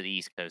he's an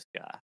East Coast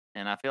guy,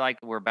 and I feel like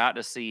we're about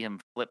to see him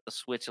flip the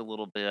switch a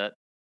little bit.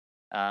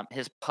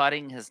 His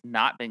putting has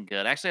not been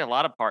good. Actually, a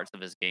lot of parts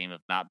of his game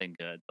have not been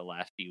good the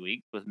last few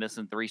weeks with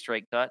missing 3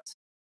 straight cuts.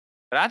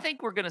 But I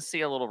think we're going to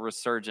see a little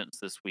resurgence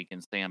this week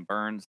in Sam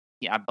Burns.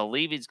 I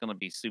believe he's going to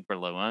be super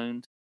low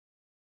owned.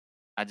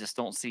 I just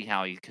don't see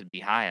how he could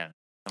be high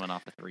coming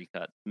off a 3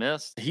 cut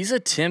miss. He's a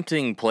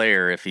tempting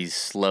player if he's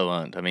slow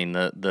owned. I mean,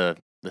 the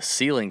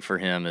ceiling for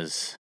him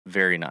is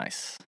very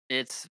nice.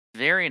 It's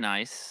very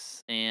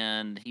nice,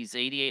 and he's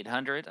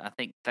 8,800. I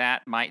think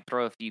that might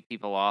throw a few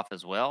people off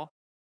as well.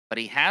 But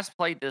he has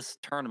played this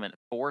tournament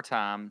 4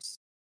 times,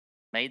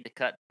 made the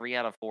cut 3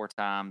 out of 4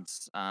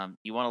 times.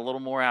 You want a little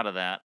more out of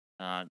that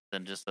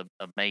than just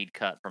a made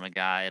cut from a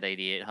guy at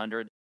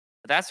 8,800.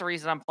 But that's the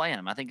reason I'm playing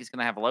him. I think he's going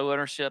to have low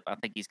ownership. I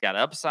think he's got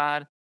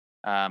upside.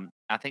 I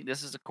think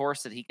this is a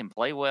course that he can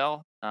play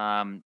well.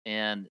 And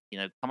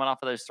coming off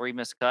of those 3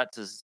 missed cuts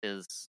is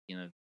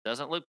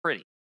doesn't look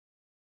pretty.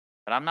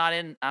 But I'm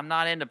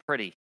not into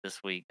pretty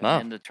this week.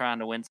 I'm into trying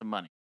to win some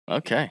money.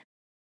 Okay.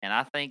 And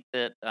I think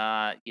that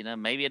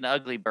maybe an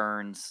ugly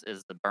Burns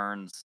is the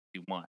Burns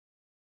you want.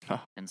 Huh.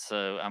 And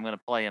so I'm going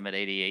to play him at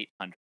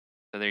 8,800.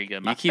 So there you go.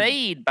 My You keep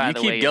fade, by you the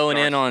keep way, is going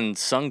in Garcia. on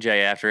Sung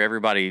Jae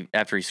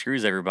after he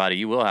screws everybody.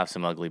 You will have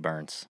some ugly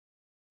Burns.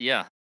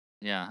 Yeah,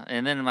 yeah.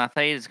 And then my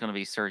fade is going to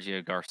be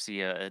Sergio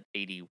Garcia at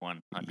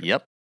 8,100.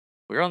 Yep,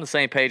 we're on the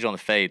same page on the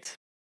fades.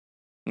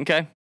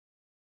 Okay,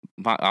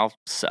 I'll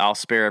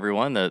spare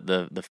everyone.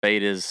 The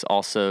fade is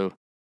also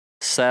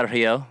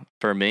Sergio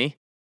for me.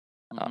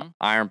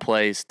 Iron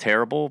play is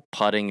terrible.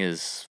 Putting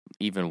is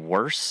even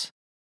worse.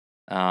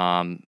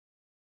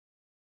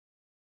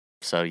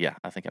 So yeah,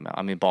 I think I'm out.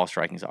 I mean, ball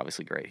striking is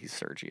obviously great. He's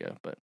Sergio,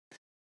 but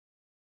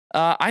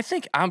I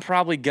think I'm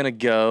probably gonna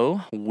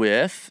go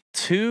with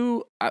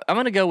two. I'm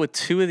gonna go with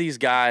two of these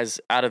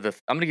guys out of the.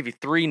 I'm gonna give you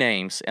three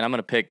names, and I'm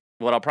gonna pick.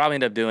 What I'll probably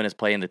end up doing is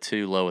playing the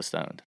two lowest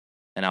owned,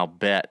 and I'll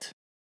bet.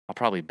 I'll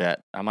probably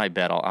bet. I might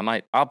bet all.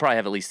 I'll probably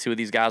have at least two of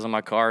these guys on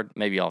my card.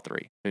 Maybe all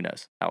three. Who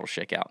knows how it'll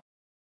shake out.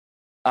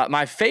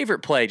 My favorite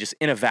play, just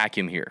in a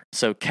vacuum here.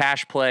 So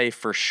cash play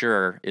for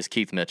sure is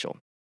Keith Mitchell.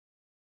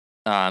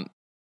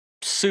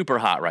 Super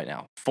hot right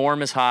now.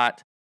 Form is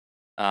hot.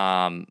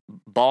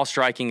 Ball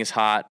striking is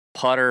hot.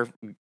 Putter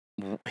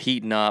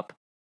heating up.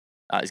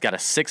 He's got a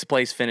 6th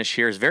place finish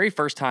here. His very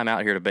first time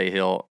out here to Bay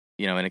Hill.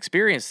 And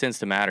experience tends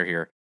to matter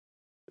here.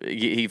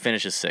 He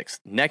finishes 6th.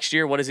 Next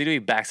year, what does he do? He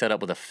backs that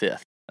up with a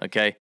 5th.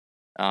 Okay.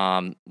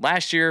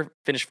 Last year,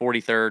 finished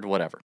 43rd,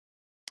 whatever.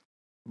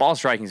 Ball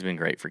striking's been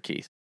great for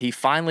Keith. He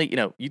finally,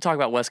 you talk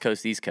about West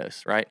Coast, East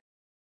Coast, right?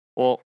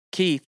 Well,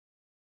 Keith,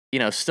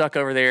 stuck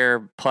over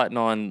there putting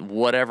on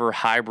whatever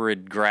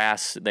hybrid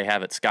grass they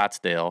have at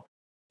Scottsdale,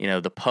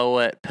 the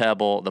Poet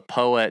Pebble, the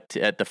Poet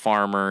at the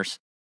Farmers,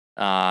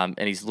 and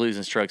he's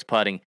losing strokes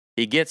putting.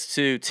 He gets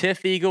to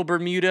Tiff Eagle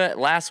Bermuda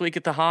last week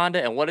at the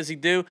Honda, and what does he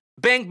do?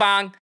 Bing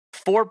bong,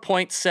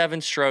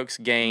 4.7 strokes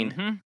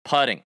gained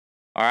putting.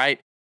 All right,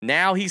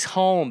 now he's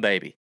home,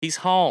 baby. He's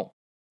home.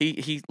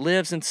 He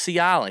lives in Sea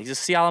Island. He's a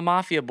Sea Island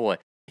Mafia boy.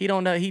 He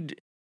don't know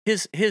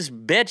his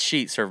bed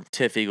sheets are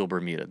Tiff Eagle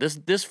Bermuda.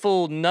 This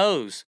fool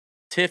knows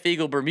Tiff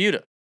Eagle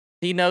Bermuda.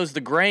 He knows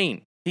the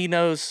grain. He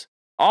knows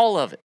all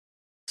of it.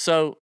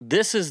 So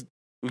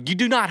you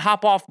do not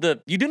hop off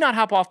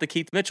the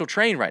Keith Mitchell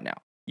train right now.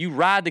 You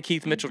ride the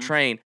Keith Mitchell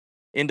train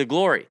into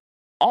glory.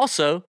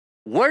 Also,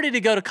 where did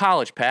he go to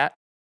college, Pat?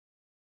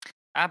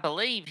 I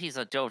believe he's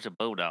a Georgia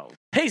Bulldog.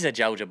 He's a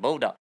Georgia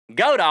Bulldog.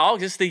 Go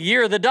Dogs! It's the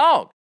year of the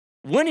dog.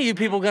 When are you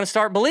people going to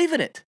start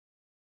believing it?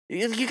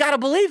 You got to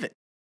believe it.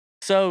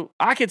 So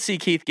I could see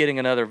Keith getting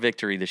another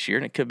victory this year,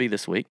 and it could be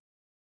this week.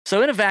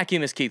 So in a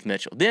vacuum is Keith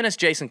Mitchell. Then it's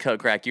Jason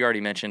Kokrak. You already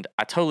mentioned.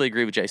 I totally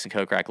agree with Jason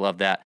Kokrak. Love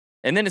that.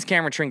 And then it's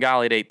Cameron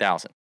Tringali at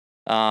 8,000.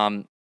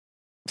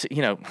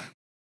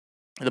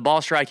 The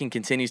ball striking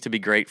continues to be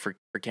great for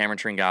Cameron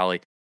Tringali.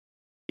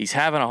 He's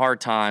having a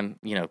hard time,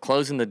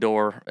 closing the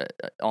door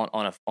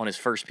on his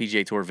first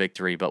PGA Tour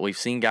victory, but we've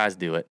seen guys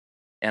do it.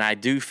 And I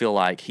do feel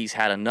like he's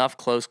had enough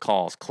close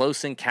calls,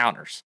 close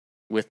encounters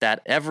with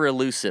that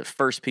ever-elusive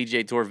first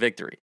PGA Tour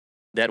victory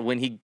that when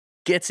he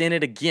gets in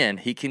it again,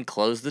 he can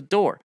close the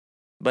door.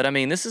 But, I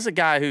mean, this is a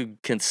guy who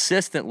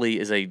consistently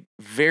is a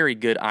very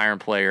good iron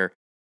player,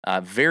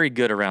 very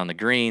good around the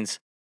greens,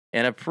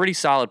 and a pretty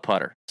solid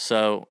putter.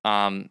 So,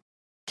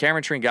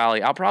 Cameron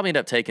Tringali, I'll probably end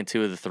up taking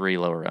two of the three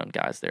lower-owned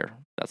guys there.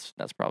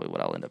 That's probably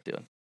what I'll end up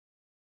doing.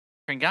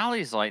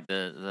 Tringali's like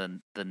the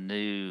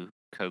new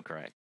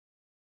Kokrak.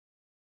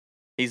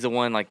 He's the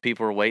one like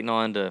people are waiting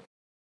on to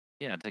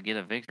get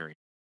a victory.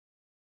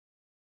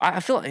 I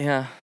feel like,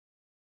 yeah.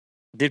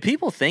 Did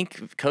people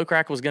think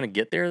Kokrak was going to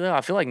get there though?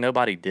 I feel like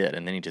nobody did,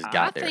 and then he just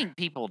got there. I think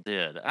people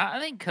did. I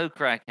think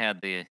Kokrak had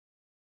the.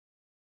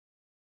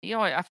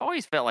 I've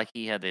always felt like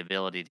he had the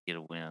ability to get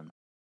a win.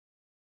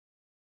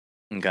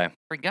 Okay.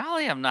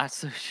 Tringali, I'm not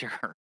so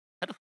sure.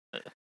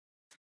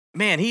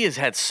 Man, he has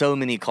had so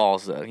many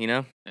calls though.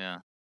 Yeah.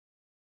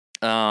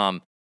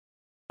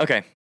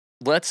 Okay.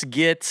 Let's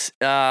get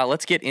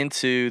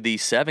into the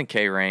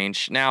 7K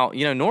range. Now,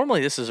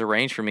 normally this is a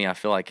range for me. I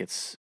feel like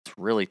it's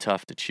really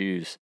tough to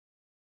choose.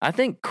 I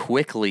think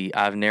quickly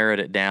I've narrowed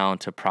it down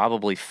to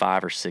probably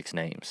 5 or 6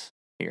 names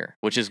here,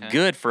 which is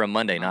good for a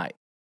Monday night.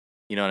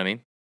 You know what I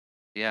mean?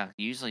 Yeah.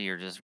 Usually you're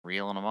just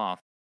reeling them off.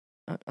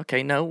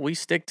 Okay. No, we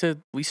stick to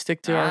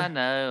I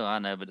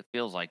know, but it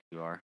feels like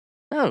you are.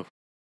 No.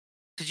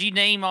 Because you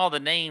name all the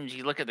names,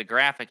 you look at the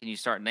graphic and you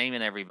start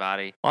naming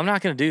everybody. Well, I'm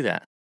not going to do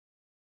that.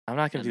 I'm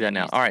not going to do that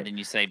now. All right. And then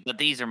you say, but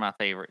these are my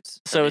favorites.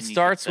 So it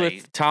starts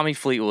with Tommy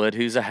Fleetwood,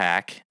 who's a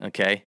hack.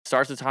 Okay.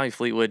 Starts with Tommy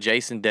Fleetwood,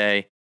 Jason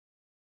Day.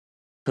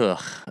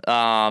 Ugh.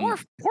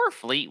 Poor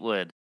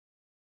Fleetwood.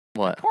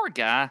 What? Poor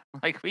guy.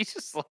 Like, we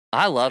just.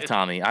 I love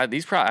Tommy. I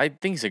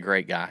think he's a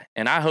great guy.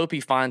 And I hope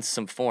he finds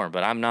some form,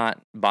 but I'm not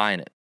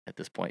buying it at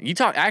this point. You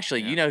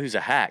know who's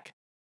a hack.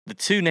 The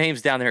two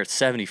names down there at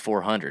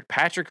 7,400.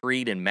 Patrick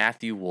Reed and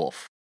Matthew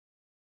Wolff.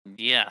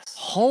 Yes.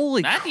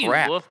 Holy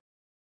crap. Wolff.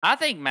 I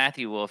think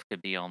Matthew Wolff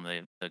could be on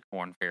the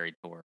Korn Ferry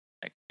Tour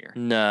next year.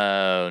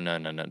 No.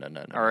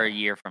 Or a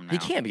year from now. He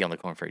can't be on the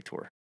Korn Ferry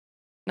Tour.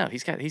 No,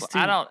 he's too.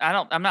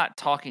 I'm not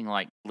talking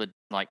like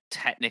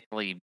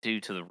technically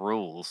due to the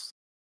rules,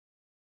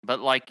 but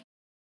like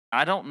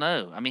I don't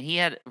know. I mean, he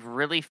had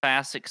really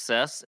fast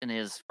success in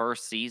his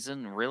first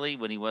season, really,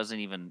 when he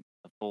wasn't even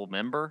a full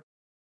member.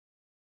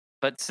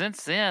 But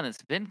since then,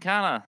 it's been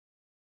kind of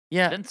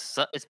Yeah,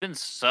 it's been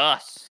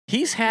sus.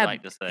 he's as you had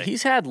like to say.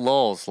 he's had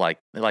lulls like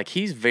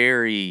he's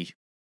very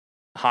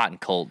hot and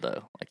cold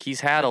though. Like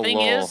he's had The a thing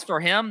lull. is, for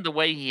him, the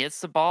way he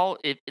hits the ball,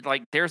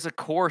 like there's a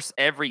course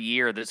every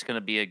year that's going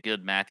to be a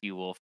good Matthew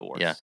Wolff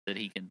course that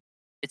he can.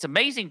 It's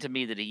amazing to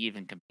me that he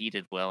even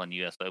competed well in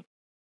U.S. Open.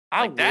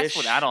 Like that's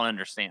what I don't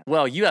understand.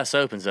 Well, U.S.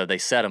 Opens though they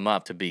set him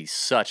up to be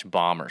such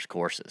bombers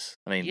courses.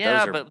 I mean, Yeah,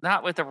 those are, but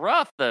not with the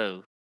rough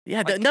though.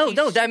 yeah, Like,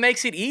 no, that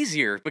makes it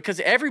easier because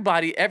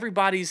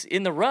everybody's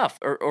in the rough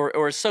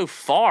or so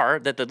far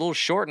that the little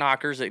short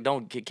knockers that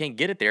can't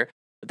get it there.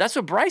 But that's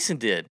what Bryson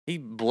did. He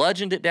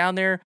bludgeoned it down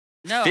there,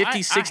 No,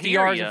 50, 60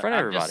 yards in front of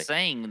I'm everybody. just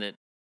saying that.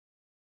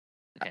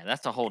 Okay,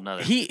 that's a whole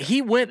nother.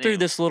 He went through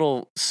this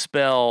little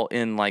spell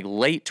in like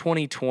late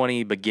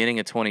 2020, beginning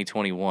of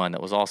 2021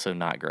 that was also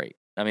not great.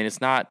 I mean,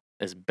 it's not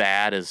as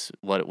bad as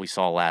what we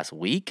saw last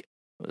week.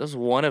 It was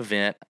one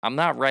event. I'm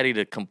not ready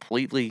to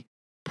completely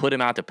put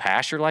him out to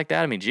pasture like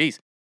that. I mean, geez,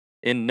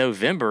 in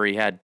November he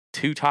had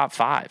 2 top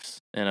 5s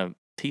and a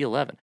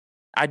T11.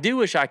 I do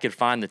wish I could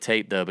find the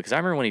tape though, because I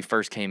remember when he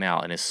first came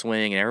out and his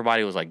swing, and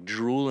everybody was like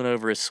drooling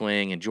over his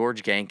swing, and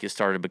George Gankis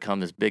started to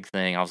become this big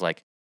thing. I was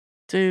like,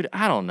 dude,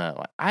 I don't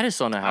know. I just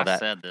don't know how I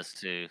said this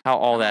too. how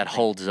all that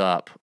holds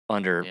up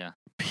under Yeah.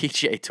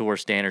 PGA Tour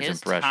standards His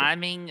and pressure.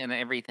 timing and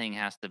everything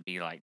has to be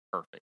like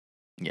perfect.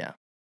 Yeah.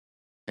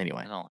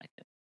 Anyway, I don't like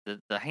it.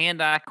 The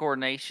hand-eye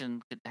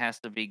coordination has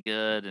to be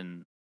good,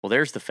 and well,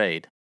 there's the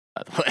fade,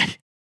 by the way.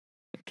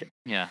 Okay.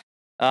 yeah.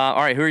 All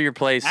right, who are your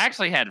plays? I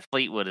actually had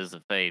Fleetwood as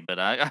a fade, but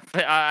I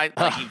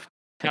think you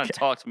kind of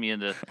talked me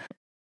into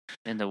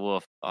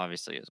Wolff,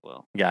 obviously, as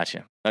well.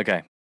 Gotcha.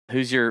 Okay,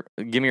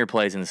 give me your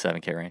plays in the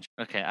 7K range.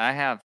 Okay,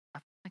 I'm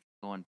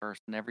going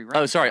first in every round.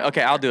 Oh, sorry.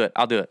 Okay, I'll do it.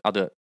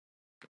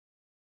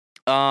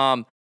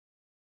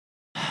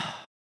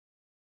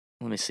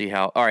 Let me see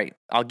how. All right,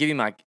 I'll give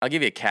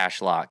you a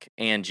cash lock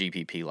and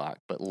GPP lock,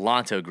 but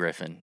Lanto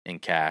Griffin in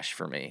cash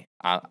for me.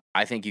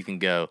 I think you can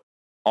go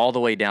all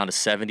the way down to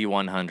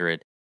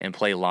 7,100 and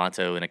play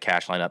Lanto in a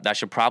cash lineup. That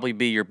should probably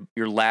be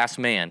your last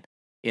man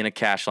in a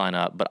cash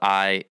lineup. But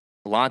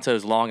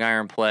Lanto's long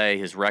iron play,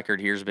 his record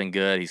here has been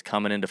good. He's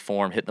coming into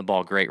form, hitting the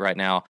ball great right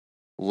now.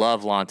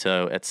 Love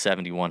Lanto at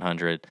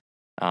 7,100,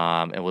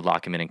 and would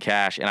lock him in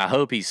cash. And I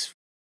hope he's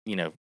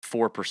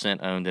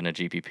 4% owned in a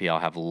GPP. I'll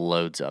have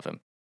loads of him.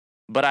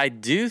 But I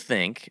do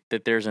think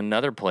that there's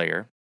another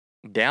player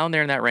down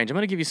there in that range. I'm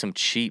going to give you some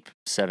cheap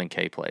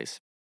 7K plays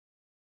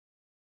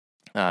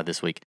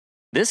this week.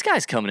 This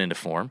guy's coming into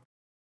form.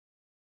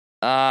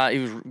 He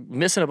was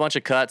missing a bunch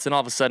of cuts, and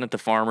all of a sudden at the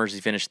Farmers,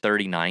 he finished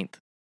 39th.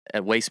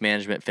 At Waste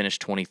Management,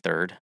 finished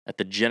 23rd. At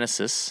the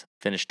Genesis,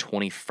 finished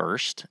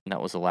 21st, and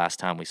that was the last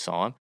time we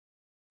saw him.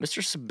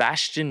 Mr.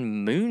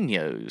 Sebastian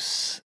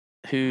Munoz,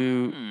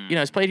 who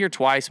has played here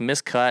twice,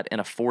 missed cut in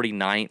a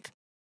 49th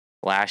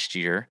last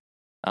year.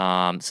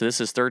 So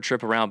this is his 3rd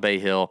trip around Bay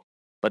Hill.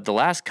 But the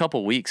last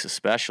couple weeks,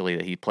 especially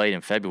that he played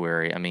in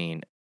February, I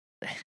mean,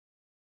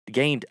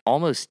 gained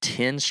almost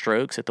 10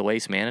 strokes at the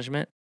Waste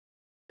Management.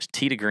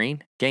 Tee to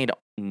green, gained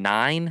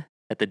 9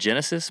 at the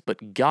Genesis,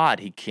 but God,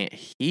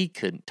 he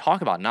couldn't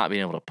talk about not being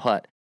able to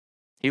putt.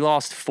 He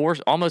lost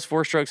almost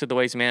 4 strokes at the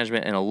Waste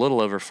Management and a little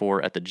over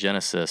 4 at the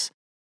Genesis.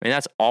 I mean,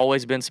 that's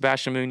always been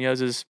Sebastian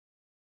Munoz's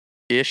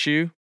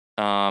issue.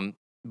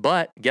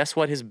 But guess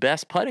what his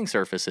best putting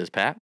surface is,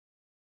 Pat?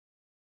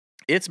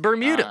 It's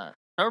Bermuda.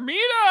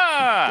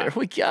 Bermuda! There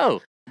we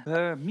go.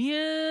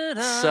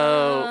 Bermuda.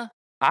 So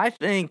I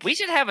think we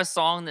should have a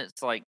song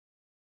that's like,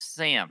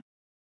 Sam.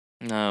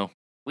 No.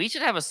 We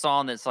should have a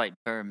song that's like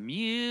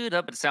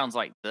Bermuda, but it sounds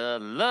like the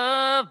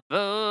Love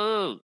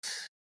Boat.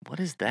 What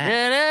is that?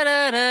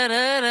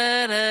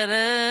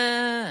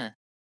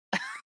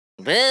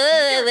 You've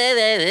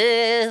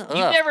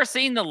never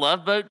seen the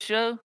Love Boat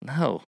show?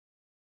 No.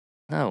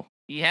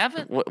 You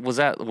haven't? What was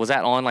that? Was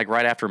that on like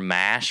right after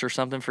MASH or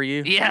something for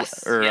you?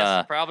 Yes. Or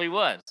yes, it probably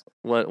was.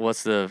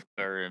 What's the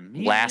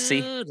Bermuda.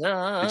 Lassie?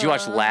 Did you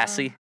watch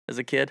Lassie as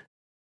a kid?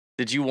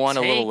 Did you want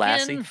a little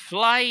Lassie? Taking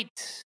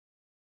flight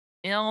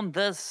on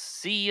the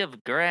sea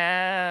of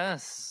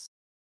grass.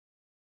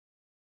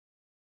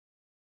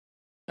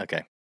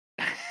 Okay.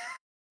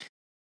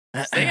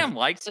 Sam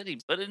likes it. He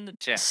put it in the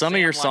chat. Some of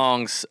your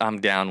songs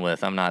I'm down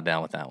with. I'm not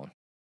down with that one.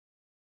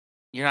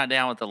 You're not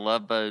down with the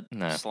Love Boat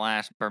No.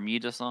 /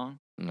 Bermuda song?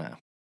 No.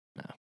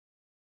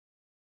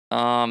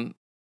 All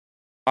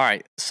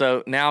right.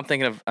 So now I'm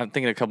thinking of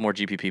a couple more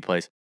GPP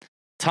plays.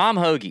 Tom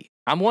Hoge.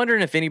 I'm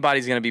wondering if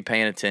anybody's going to be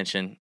paying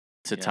attention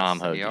to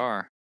Tom Hoge. They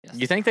are. Yes.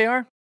 You think they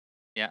are?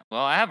 Yeah.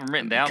 Well, I have them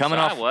written down.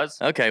 I was.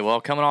 Okay.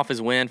 Well, coming off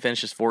his win,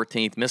 finishes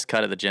 14th, missed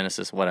cut of the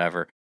Genesis,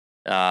 whatever.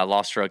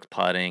 Lost strokes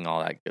putting,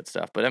 all that good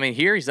stuff. But I mean,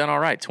 here he's done all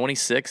right.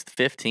 26th,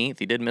 15th.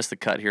 He did miss the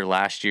cut here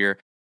last year,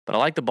 but I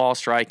like the ball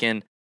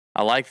striking.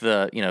 I like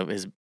the,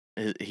 his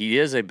he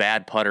is a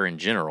bad putter in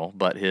general,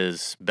 but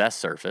his best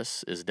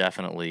surface is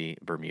definitely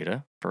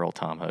Bermuda for old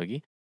Tom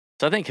Hoge.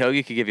 So I think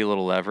Hoge could give you a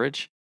little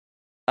leverage.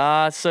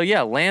 So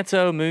yeah,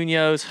 Lanto,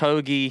 Munoz,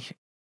 Hoge.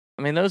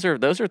 I mean, those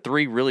are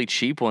three really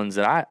cheap ones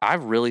that I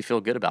really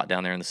feel good about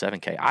down there in the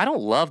 7K. I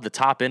don't love the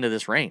top end of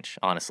this range,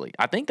 honestly.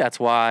 I think that's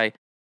why,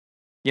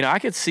 I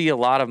could see a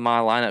lot of my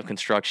lineup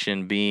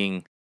construction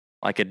being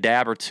like a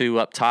dab or two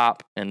up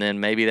top, and then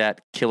maybe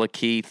that Killer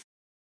Keith,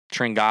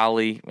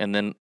 Tringali, and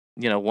then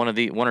one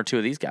or two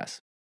of these guys.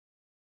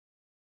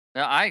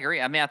 No, I agree.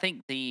 I mean, I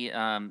think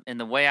and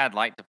the way I'd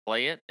like to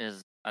play it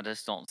is I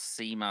just don't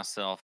see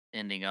myself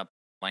ending up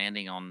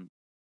landing on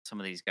some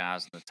of these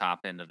guys in the top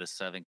end of the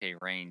 7K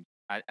range.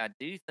 I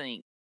do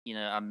think,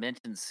 I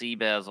mentioned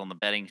Seabez on the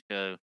betting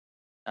show.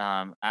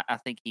 I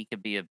think he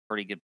could be a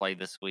pretty good play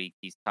this week.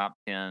 He's top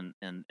 10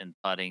 in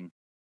putting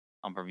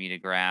on Bermuda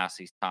grass.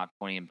 He's top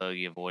 20 in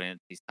bogey avoidance.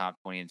 He's top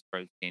 20 in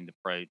strokes gained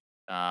approach.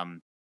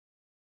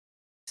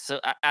 So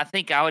I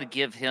think I would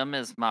give him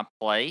as my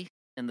play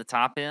in the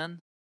top end.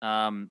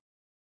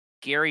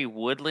 Gary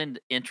Woodland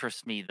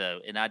interests me though,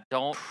 and I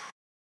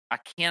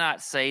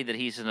cannot say that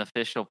he's an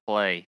official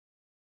play,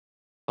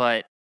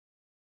 but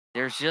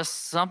there's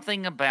just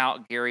something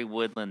about Gary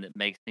Woodland that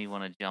makes me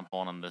want to jump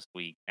on him this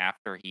week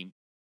after he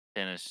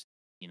finished,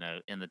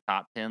 in the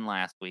top 10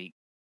 last week.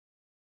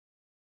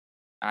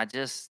 I'm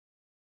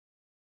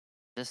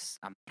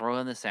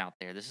throwing this out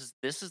there. This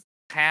is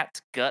Pat's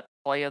gut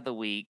play of the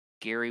week,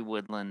 Gary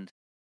Woodland.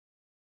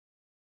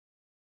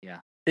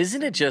 Yeah.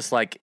 Isn't it just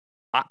like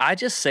I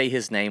just say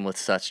his name with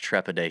such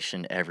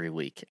trepidation every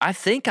week? I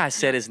think I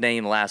said his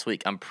name last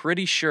week. I'm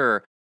pretty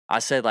sure I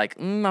said like,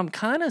 I'm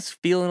kind of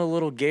feeling a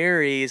little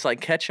Gary. It's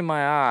like catching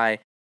my eye.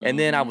 And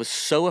then I was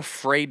so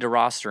afraid to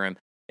roster him.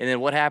 And then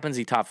what happens?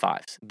 He top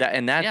fives.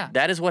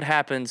 That is what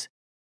happens.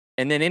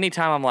 And then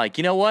anytime I'm like,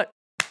 you know what?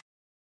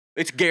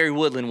 It's Gary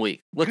Woodland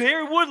week.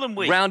 Gary Woodland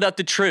week. Round up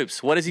the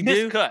troops. What does he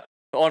do? Cut.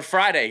 On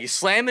Friday, he's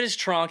slamming his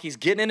trunk. He's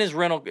getting in his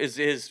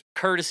his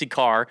courtesy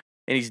car,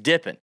 and he's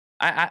dipping.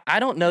 I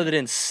don't know that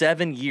in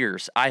 7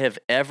 years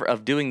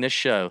of doing this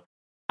show,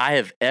 I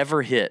have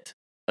ever hit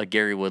a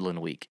Gary Woodland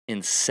week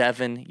in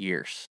 7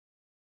 years.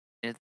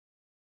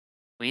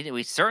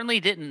 We certainly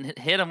didn't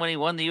hit him when he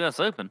won the U.S.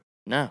 Open.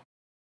 No.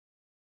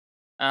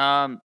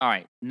 All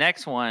right.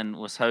 Next one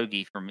was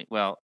Hoge for me.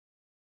 Well,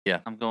 yeah,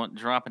 I'm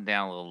dropping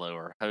down a little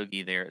lower.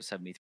 Hoge there at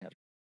 7,300.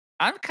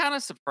 I'm kind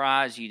of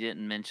surprised you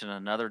didn't mention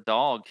another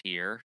dog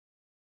here.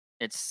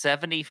 It's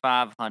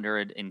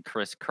 7,500 in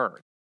Chris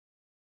Kirk.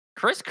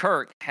 Chris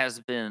Kirk has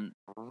been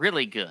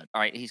really good.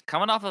 All right, he's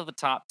coming off of a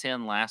top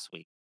 10 last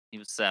week. He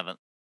was 7th.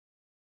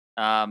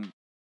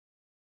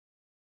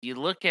 You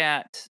look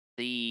at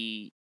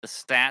the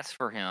stats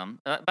for him.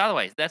 By the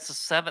way, that's the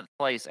 7th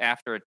place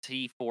after a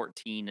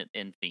T14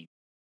 in Phoenix.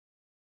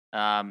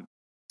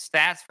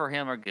 Stats for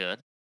him are good.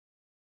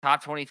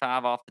 Top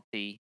 25 off the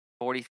tee,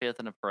 45th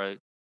in approach.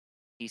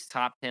 He's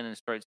top 10 in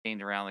strokes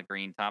gained around the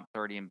green, top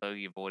 30 in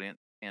bogey avoidance,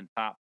 and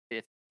top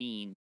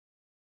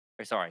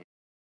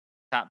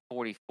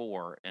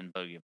 44 in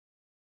bogey.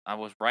 I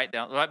was right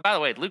down. By the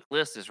way, Luke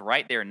List is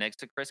right there next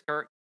to Chris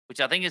Kirk, which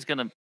I think is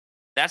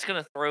that's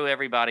gonna throw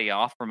everybody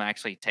off from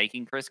actually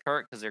taking Chris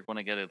Kirk because they're going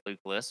to go to Luke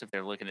List if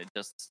they're looking at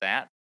just the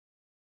stat.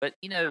 But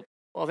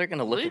well, they're going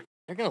to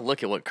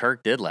look at what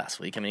Kirk did last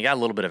week. I mean, he got a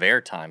little bit of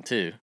airtime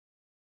too.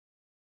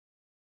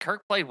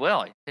 Kirk played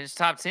well. He finished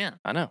top 10.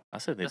 I know. I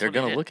said they're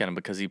going to look at him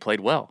because he played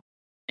well.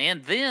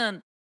 And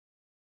then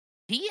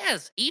he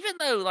has, even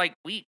though like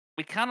we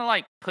kind of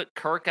like put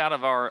Kirk out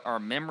of our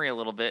memory a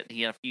little bit.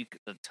 He had a few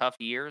tough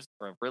years,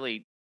 or a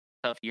really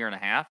tough year and a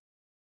half.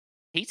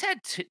 He's had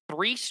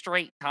 3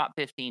 straight top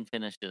 15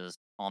 finishes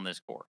on this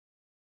course.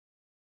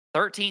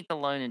 13th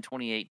alone in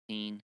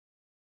 2018.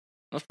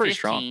 That's pretty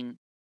strong.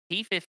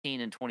 T15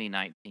 in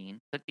 2019.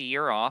 Took the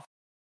year off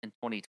in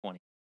 2020.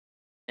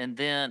 And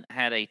then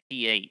had a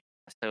T8,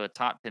 so a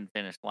top 10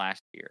 finish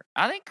last year.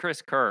 I think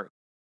Chris Kirk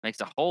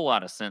makes a whole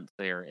lot of sense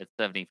there at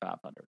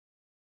 7,500.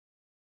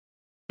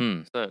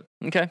 So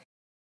okay.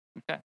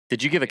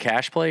 Did you give a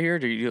cash play here?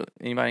 Do you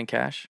anybody in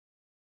cash?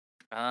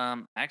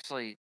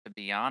 Actually, to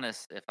be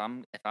honest, if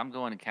I'm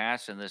going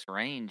cash in this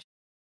range,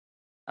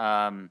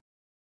 I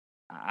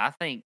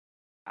think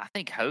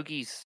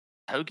Hoagie's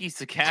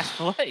the cash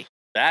play.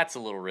 That's a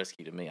little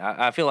risky to me.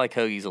 I feel like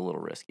Hoagie's a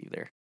little risky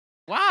there.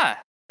 Why?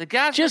 The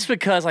guy's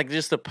because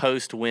just the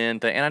post win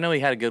thing, and I know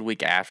he had a good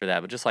week after that,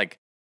 but just like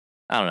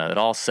I don't know, it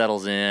all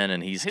settles in,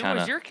 and he's kind of. Who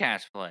was your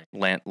cash play?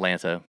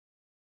 Lanto.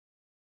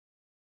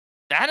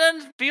 That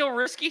doesn't feel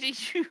risky to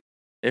you.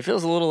 It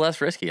feels a little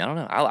less risky. I don't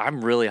know.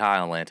 I'm really high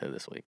on Lanto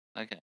this week.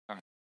 Okay. All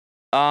right.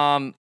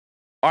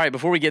 All right.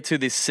 Before we get to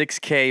the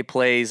 6K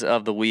plays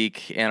of the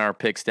week and our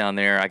picks down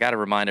there, I got to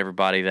remind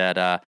everybody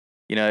that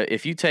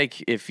if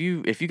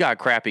you got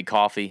crappy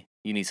coffee,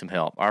 you need some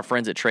help. Our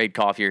friends at Trade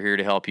Coffee are here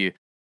to help you.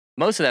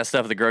 Most of that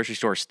stuff at the grocery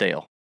store is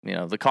stale.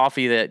 The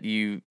coffee that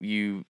you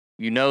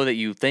that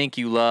you think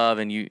you love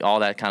and all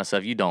that kind of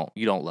stuff, you don't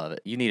love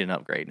it. You need an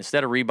upgrade.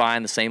 Instead of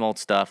rebuying the same old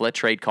stuff, let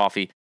Trade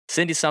Coffee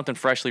send you something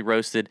freshly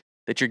roasted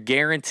that you're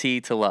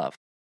guaranteed to love.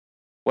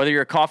 Whether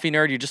you're a coffee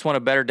nerd, you just want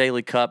a better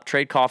daily cup,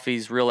 Trade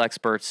Coffee's real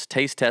experts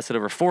taste tested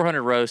over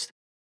 400 roasts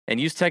and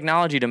use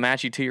technology to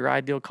match you to your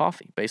ideal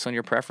coffee based on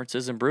your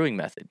preferences and brewing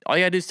method. All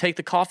you gotta do is take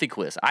the coffee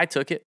quiz. I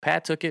took it.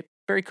 Pat took it.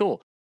 Very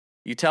cool.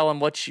 You tell them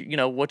what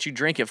you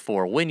drink it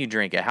for, when you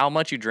drink it, how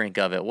much you drink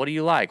of it, what do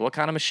you like, what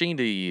kind of machine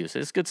do you use.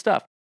 It's good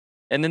stuff.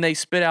 And then they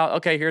spit out,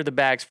 okay, here are the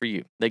bags for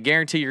you. They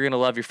guarantee you're gonna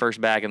love your first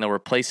bag and they'll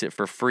replace it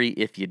for free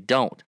if you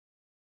don't.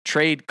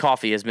 Trade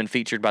Coffee has been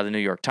featured by the New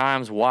York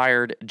Times,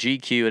 Wired,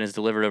 GQ, and has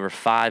delivered over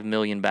 5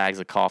 million bags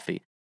of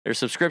coffee. Their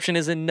subscription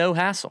is in no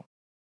hassle.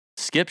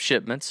 Skip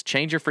shipments,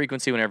 change your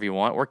frequency whenever you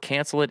want, or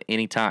cancel it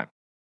anytime.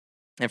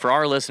 And for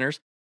our listeners,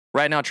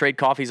 right now, Trade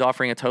Coffee is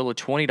offering a total of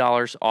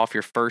 $20 off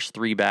your first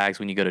 3 bags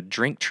when you go to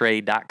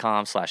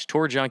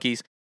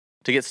drinktrade.com/tourjunkies.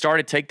 To get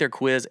started, take their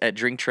quiz at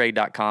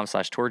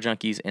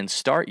drinktrade.com/tourjunkies and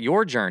start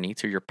your journey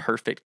to your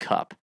perfect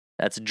cup.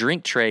 That's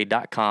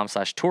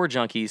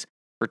drinktrade.com/tourjunkies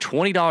for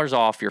 $20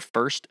 off your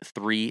first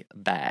 3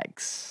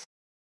 bags.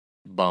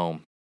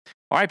 Boom.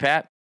 All right,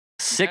 Pat.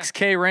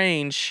 6K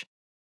range.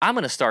 I'm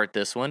going to start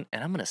this one,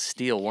 and I'm going to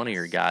steal one of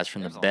your guys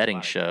from the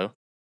betting show.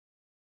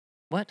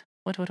 What?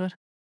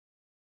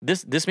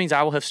 This means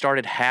I will have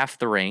started half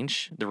the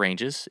ranges.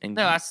 And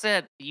no, I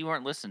said you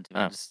weren't listening to me.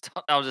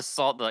 I just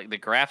saw the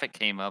graphic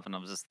came up, and I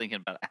was just thinking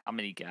about how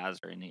many guys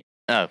are in here.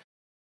 Oh,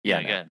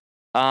 yeah. Good.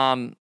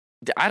 I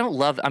don't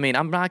love. I mean,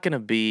 I'm not going to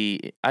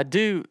be. I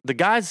do the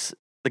guys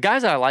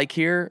that I like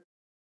here.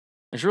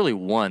 There's really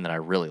one that I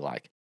really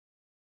like,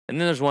 and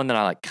then there's one that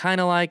I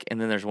kind of like,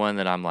 and then there's one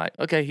that I'm like,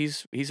 okay,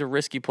 he's a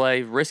risky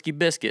play, risky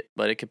biscuit,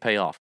 but it could pay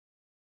off.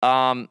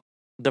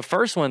 The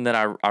first one that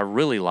I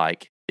really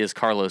like is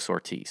Carlos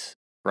Ortiz,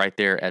 right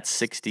there at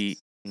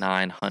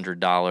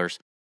 $6,900.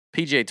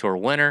 PGA Tour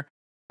winner,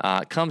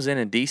 comes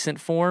in decent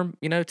form.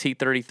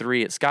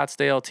 T33 at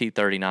Scottsdale,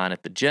 T39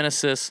 at the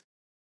Genesis.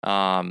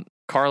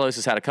 Carlos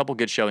has had a couple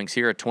good showings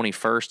here at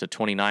 21st to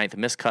 29th.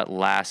 Miscut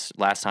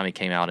last time he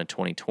came out in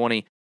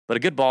 2020. But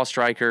a good ball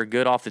striker,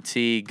 good off the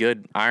tee,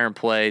 good iron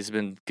plays,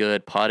 been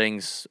good.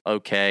 Putting's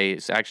okay.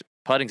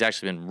 Putting's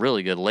actually been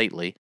really good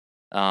lately.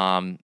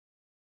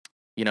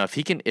 If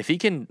he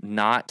can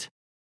not,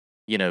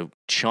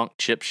 chunk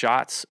chip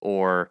shots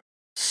or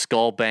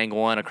skull bang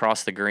one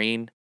across the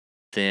green,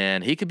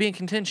 then he could be in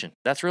contention.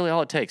 That's really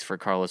all it takes for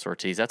Carlos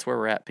Ortiz. That's where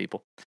we're at,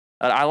 people.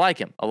 I like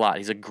him a lot.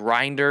 He's a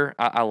grinder.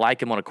 I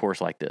like him on a course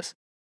like this.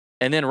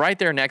 And then right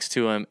there next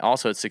to him,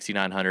 also at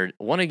 6,900,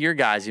 one of your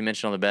guys you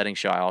mentioned on the betting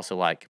show I also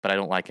like, but I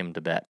don't like him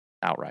to bet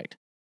outright.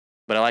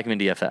 But I like him in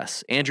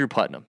DFS. Andrew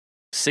Putnam,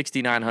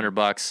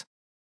 $6,900.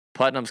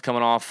 Putnam's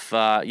coming off,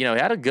 he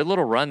had a good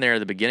little run there at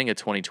the beginning of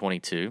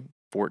 2022,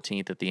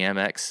 14th at the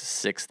Amex,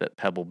 6th at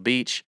Pebble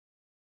Beach.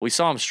 We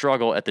saw him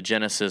struggle at the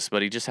Genesis,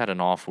 but he just had an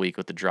off week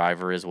with the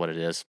driver, is what it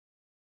is.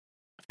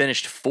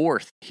 Finished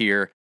 4th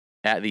here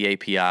at the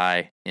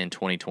API in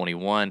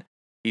 2021.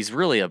 He's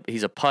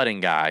a putting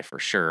guy for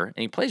sure, and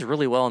he plays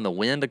really well in the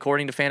wind,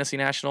 according to Fantasy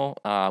National.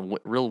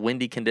 Real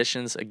windy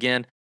conditions.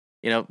 Again,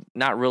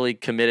 not really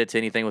committed to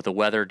anything with the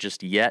weather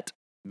just yet,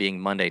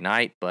 being Monday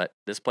night, but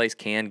this place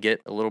can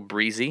get a little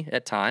breezy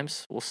at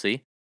times. We'll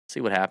see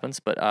what happens.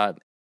 But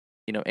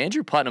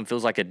Andrew Putnam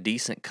feels like a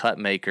decent cut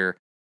maker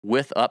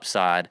with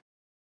upside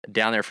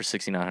down there for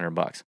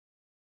 $6,900.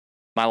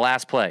 My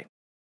last play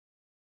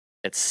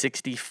at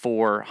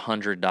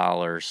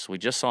 $6,400. We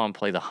just saw him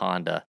play the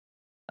Honda.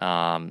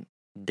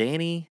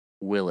 Danny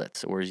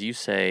Willett, or as you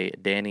say,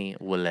 Danny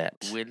Willett.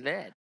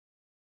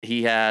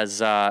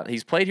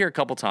 He's played here a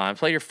couple times.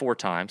 Played here 4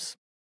 times.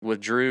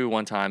 Withdrew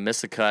one time,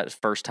 missed the cut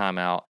first time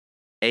out.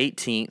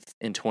 18th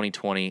in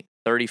 2020,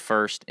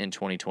 31st in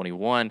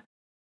 2021.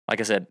 Like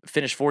I said,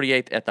 finished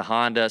 48th at the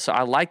Honda. So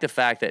I like the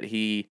fact that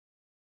the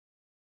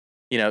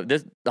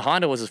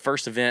Honda was his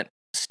first event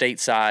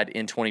stateside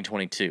in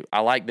 2022.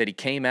 I like that he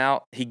came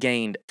out, he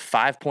gained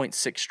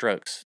 5.6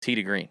 strokes tee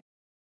to green.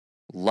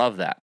 Love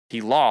that. He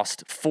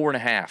lost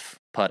 4.5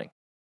 putting.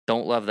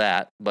 Don't love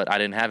that, but I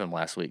didn't have him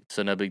last week,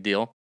 so no big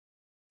deal.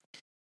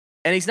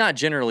 And he's not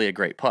generally a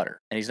great putter,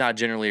 and he's not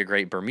generally a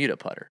great Bermuda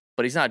putter,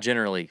 but he's not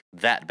generally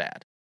that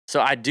bad. So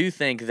I do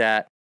think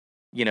that,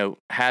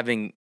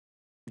 having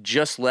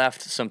just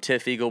left some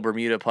TifEagle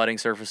Bermuda putting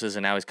surfaces,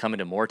 and now he's coming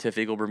to more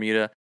TifEagle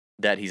Bermuda,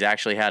 that he's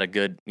actually had a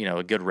good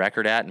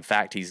record at. In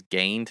fact, he's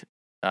gained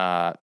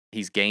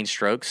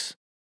strokes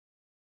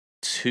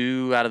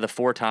 2 out of the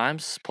 4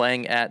 times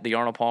playing at the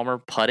Arnold Palmer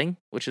putting,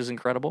 which is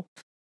incredible.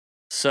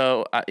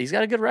 So he's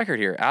got a good record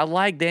here. I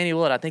like Danny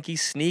Willett. I think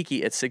he's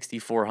sneaky at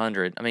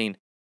 6,400. I mean,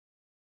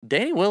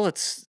 Danny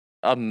Willett's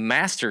a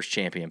Masters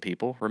champion,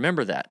 people.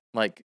 Remember that.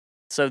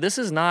 So this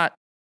is not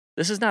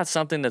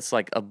something that's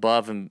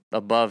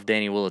above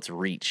Danny Willett's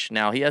reach.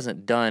 Now, he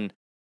hasn't done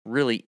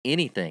really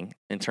anything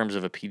in terms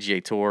of a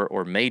PGA Tour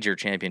or major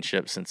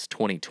championship since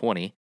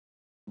 2020.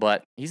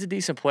 But he's a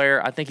decent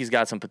player. I think he's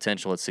got some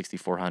potential at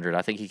 6,400.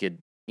 I think he could,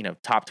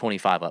 top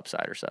 25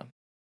 upside or so.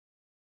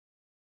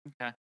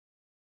 Okay.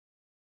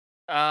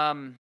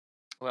 Well,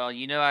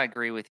 I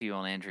agree with you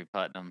on Andrew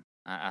Putnam.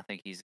 I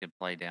think he's a good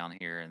play down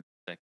here in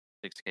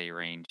 6K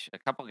range. A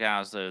couple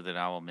guys though that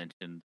I will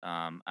mention.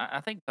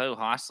 I think Bo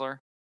Hostler.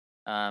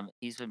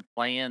 He's been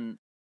playing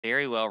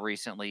very well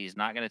recently. He's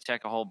not going to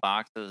check a lot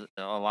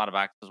of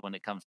boxes when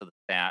it comes to the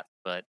stats,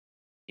 but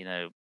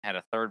had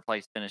a third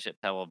place finish at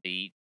Pebble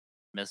Beach,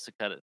 missed the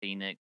cut at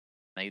Phoenix,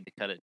 made the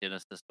cut at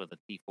Genesis with a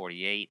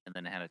T48, and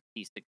then had a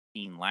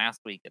T16 last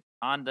week at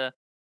Honda,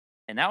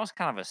 and that was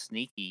kind of a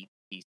sneaky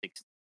T16.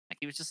 Like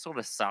he was just sort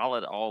of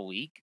solid all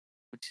week,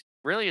 which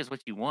really is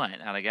what you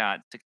want out of a guy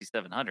at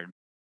 6,700.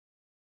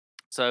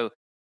 So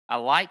I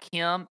like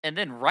him, and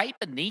then right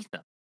beneath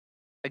him,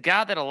 a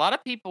guy that a lot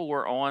of people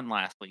were on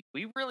last week.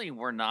 We really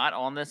were not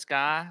on this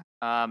guy.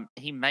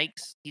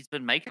 He's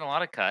been making a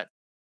lot of cuts.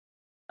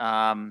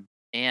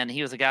 And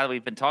he was a guy that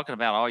we've been talking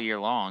about all year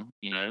long,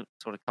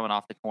 sort of coming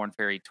off the Korn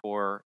Ferry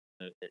Tour,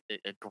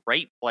 a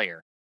great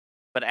player.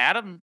 But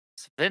Adam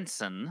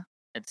Svensson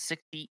at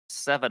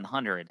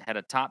 6,700 had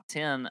a top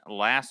 10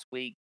 last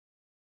week.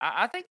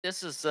 I think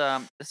this is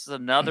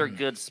another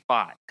good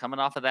spot coming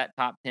off of that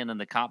top 10 and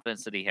the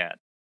confidence that he had.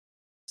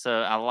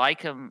 So I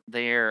like him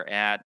there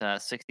at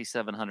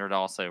 6,700,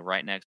 also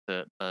right next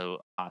to Bo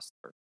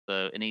Hostler.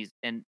 So and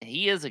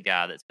he is a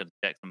guy that's going to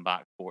check some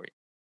box for you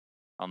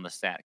on the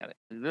stat cut.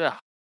 Ugh,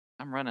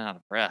 I'm running out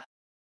of breath.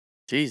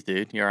 Jeez,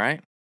 dude, you all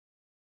right?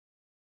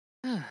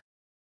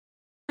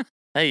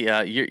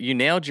 Hey, you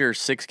nailed your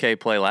 6K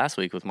play last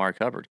week with Mark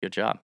Hubbard. Good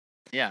job.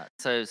 Yeah.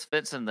 So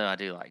Svensson, though, I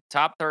do like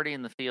top 30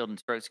 in the field in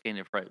strokes gained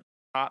approach,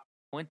 top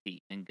 20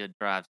 in good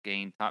drives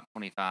gained, top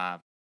 25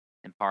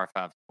 in par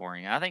 5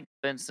 scoring. I think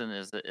Svensson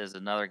is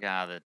another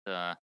guy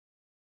that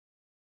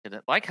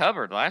like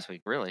Hubbard last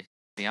week, really, to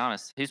be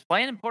honest. Who's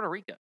playing in Puerto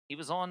Rico. He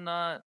was on.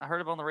 I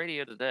heard him on the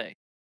radio today.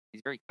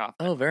 He's very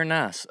confident. Oh, very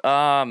nice.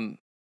 I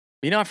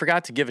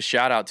forgot to give a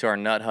shout out to our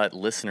Nut Hut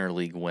Listener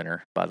League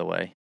winner, by the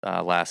way,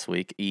 last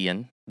week,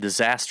 Ian,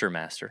 Disaster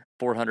Master,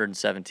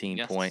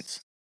 417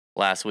 points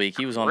last week.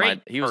 He was on my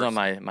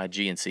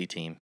GNC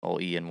team.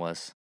 Old Ian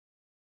was.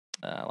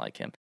 I like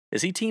him.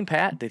 Is he Team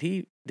Pat? Did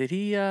he?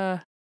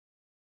 I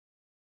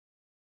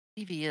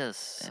believe he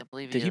is.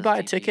 Did he buy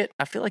a ticket?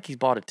 I feel like he's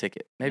bought a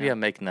ticket. Maybe I'm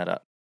making that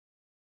up.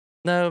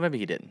 No, maybe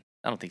he didn't.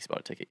 I don't think he's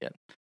bought a ticket yet.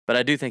 But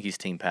I do think he's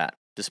Team Pat,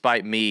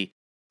 despite me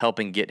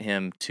helping get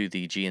him to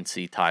the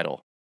GNC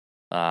title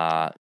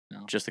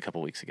just a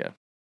couple weeks ago.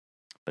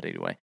 But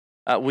anyway,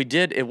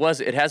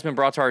 it has been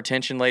brought to our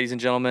attention, ladies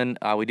and gentlemen.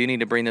 We do need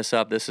to bring this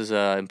up. This is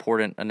an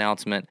important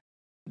announcement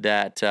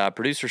that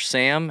producer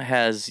Sam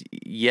has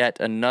yet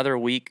another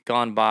week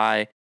gone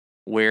by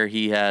where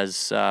he has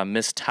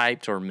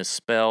mistyped or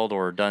misspelled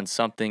or done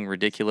something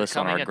ridiculous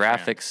on our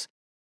graphics.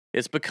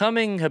 It's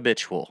becoming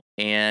habitual,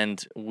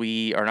 and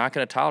we are not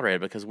going to tolerate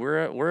it because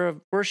we're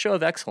a show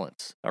of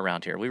excellence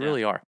around here. We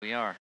really are. We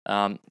are.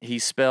 He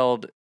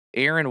spelled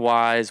Aaron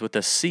Wise with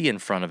a C in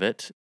front of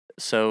it,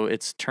 so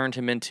it's turned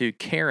him into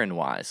Karen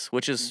Wise,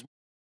 which is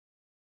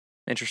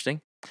interesting.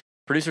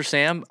 Producer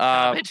Sam,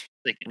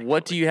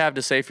 what do you have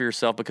to say for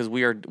yourself? Because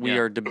we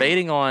are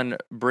debating on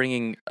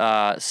bringing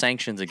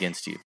sanctions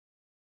against you.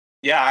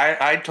 Yeah,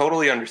 I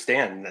totally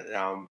understand.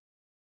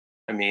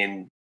 I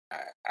mean,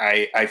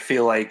 I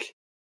feel like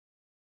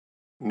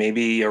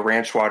maybe a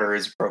ranch water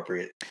is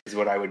appropriate, is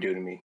what I would do to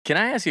me. Can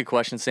I ask you a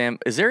question, Sam?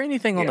 Is there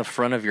anything on the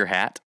front of your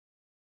hat?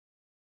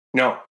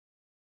 No.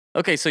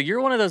 Okay, so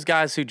you're one of those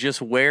guys who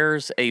just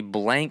wears a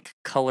blank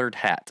colored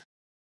hat.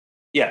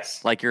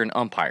 Yes. Like you're an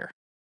umpire.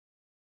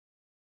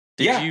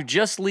 Did you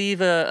just leave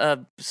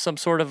some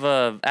sort of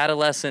a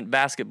adolescent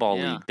basketball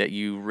league that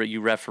you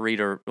refereed,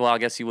 or I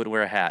guess you would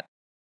wear a hat?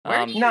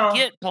 Where do you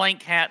get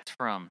blank hats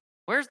from?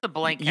 Where's the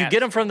blank hats? You get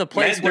them from the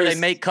place where they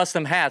make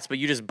custom hats, but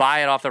you just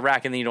buy it off the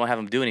rack and then you don't have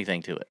them do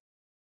anything to it.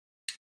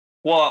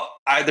 Well,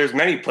 there's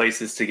many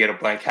places to get a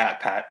blank hat,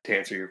 Pat, to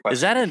answer your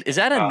question. Is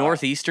that a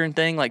Northeastern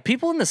thing? Like,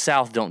 people in the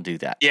South don't do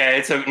that. Yeah,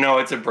 it's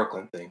a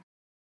Brooklyn thing.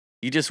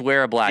 You just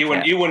wear a black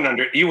hat. You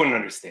wouldn't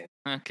understand.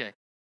 Okay.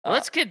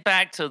 Let's get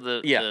back to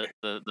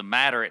the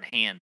matter at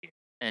hand here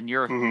and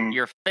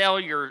your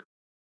failure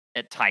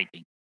at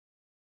typing.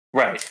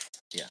 Right.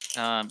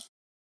 Yeah.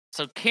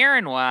 So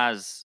Karen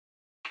Wise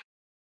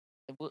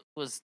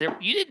was there.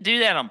 You didn't do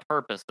that on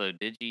purpose, though,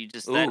 did you?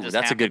 That's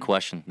happened? A good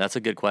question. That's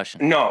a good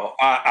question. No,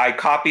 I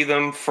copy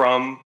them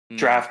from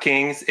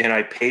DraftKings and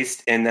I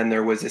paste, and then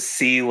there was a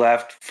C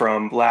left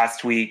from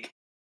last week,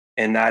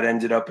 and that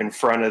ended up in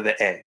front of the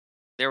A.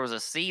 There was a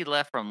C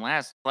left from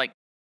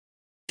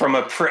from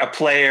a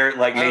player,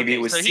 like maybe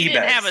it was so C. He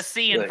didn't have a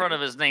C in front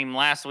of his name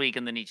last week,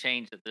 and then he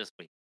changed it this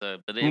week.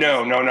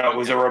 No. It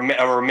was a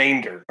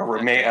remainder,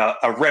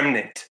 a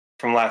remnant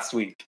from last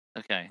week.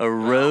 Okay. A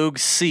rogue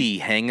C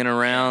hanging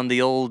around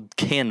the old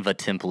Canva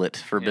template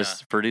for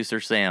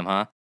producer Sam,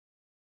 huh?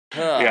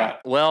 Yeah.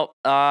 Well,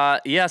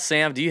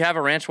 Sam, do you have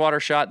a ranch water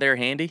shot there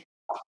handy?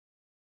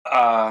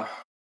 Okay.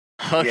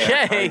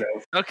 Yeah,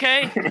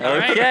 okay.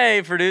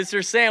 Okay,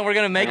 producer Sam, we're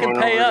gonna make him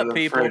pay up,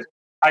 people.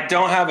 I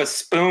don't have a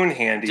spoon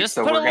handy, just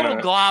so put we're a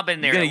little glob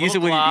in there. You're gonna use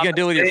it. You gonna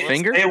do it with your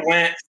finger? It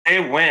went.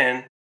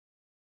 Is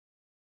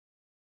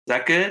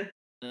that good?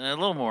 A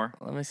little more.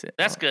 Let me see.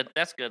 That's good.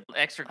 That's good.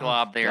 Extra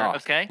glob there.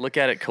 gosh. Okay. Look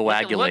at it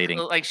coagulating.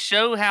 Look,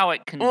 show how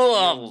it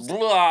Blah, congeals.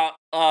 blah.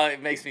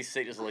 It makes me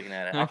sick just looking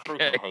at it. I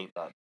freaking hate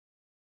that.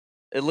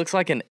 It looks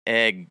like an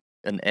egg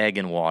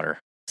in water.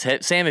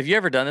 Sam, have you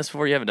ever done this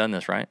before? You haven't done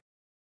this, right?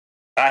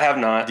 I have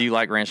not. Do you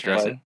like ranch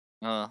dressing?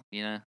 You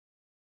know.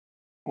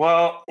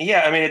 Well,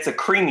 yeah. I mean, it's a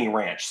creamy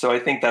ranch, so I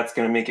think that's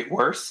going to make it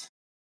worse.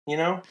 You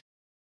know.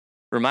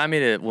 Remind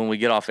me when we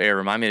get off air,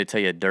 remind me to tell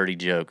you a dirty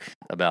joke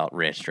about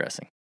ranch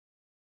dressing.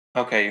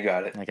 Okay, you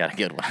got it. I got a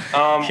good one.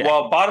 Okay.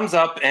 Well, bottoms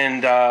up,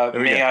 and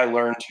may I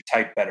learn to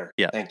type better.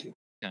 Yeah. Thank you.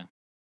 Yeah.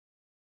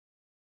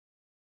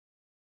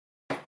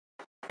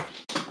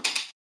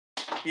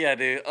 Yeah,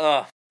 dude.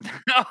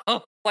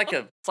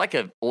 It's like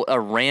a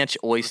ranch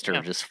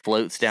oyster just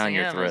floats down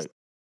your throat.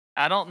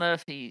 I don't know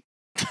if he.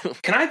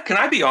 Can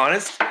I be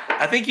honest?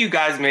 I think you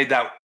guys made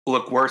that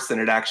look worse than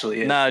it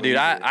actually is. No, dude,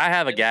 I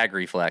have a gag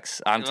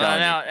reflex. I'm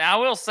telling you. I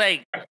will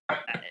say,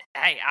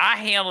 hey, I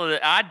handled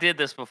it. I did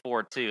this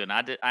before too, and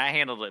I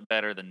handled it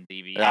better than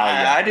DB.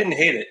 I didn't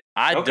hate it.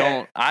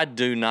 I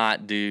do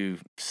not do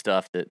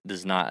stuff that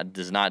does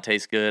not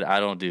taste good. I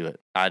don't do it.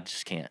 I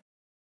just can't.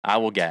 I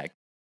will gag.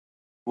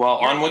 Well,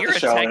 on with the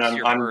show, and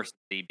I'm person,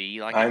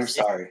 DB. I'm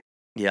sorry.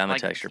 Yeah, I'm a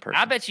texture person.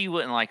 I bet you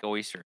wouldn't like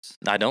oysters.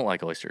 I don't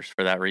like oysters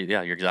for that reason.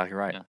 Yeah, you're exactly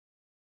right.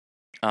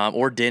 Yeah.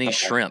 Or Denny's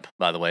shrimp,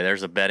 by the way.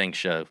 There's a betting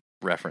show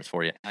reference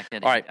for you. I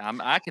could, all right.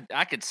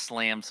 I could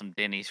slam some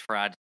Denny's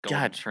fried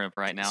golden shrimp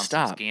right now.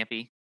 Stop. Some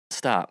scampi.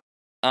 Stop.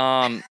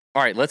 All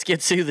right, let's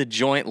get to the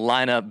joint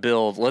lineup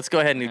build. Let's go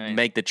ahead and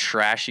make the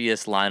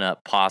trashiest lineup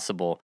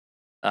possible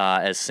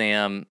as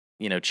Sam,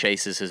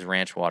 chases his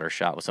ranch water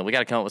shot with some. We got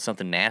to come up with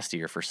something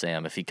nastier for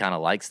Sam if he kind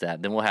of likes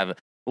that. Then we'll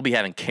be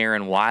having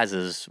Karen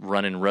Wises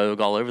running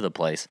rogue all over the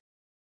place.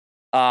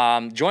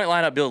 Joint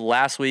lineup build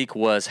last week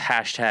was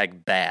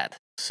 #bad.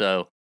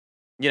 So,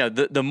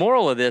 the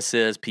moral of this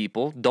is,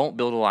 people, don't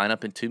build a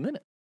lineup in 2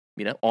 minutes,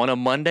 on a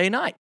Monday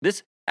night.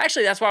 That's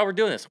why we're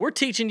doing this. We're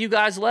teaching you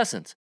guys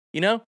lessons.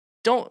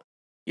 Don't,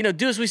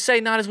 do as we say,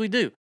 not as we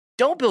do.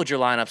 Don't build your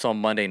lineups on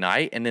Monday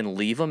night and then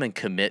leave them and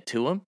commit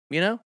to them.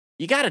 You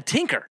got to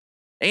tinker,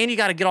 and you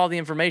got to get all the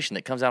information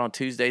that comes out on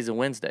Tuesdays and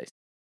Wednesdays.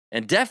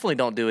 And definitely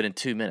don't do it in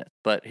 2 minutes.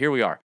 But here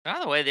we are. By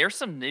the way, there's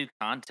some new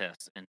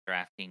contests in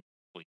DraftKings this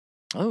week.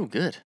 Oh,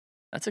 good.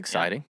 That's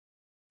exciting.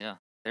 Yeah.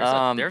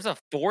 There's a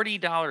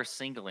 $40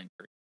 single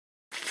entry.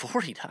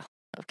 $40.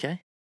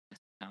 Okay.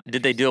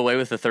 Did they do away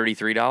with the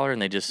 $33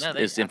 and they just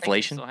it's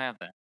inflation? They still have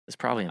that. It's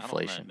probably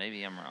inflation. I don't know.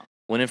 Maybe I'm wrong.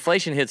 When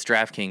inflation hits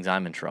DraftKings,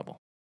 I'm in trouble.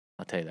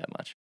 I'll tell you that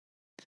much.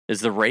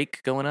 Is the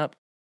rake going up?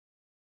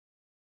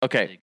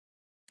 Okay.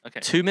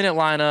 2 minute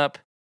lineup,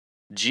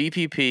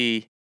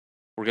 GPP.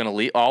 We're going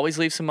to always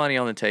leave some money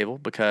on the table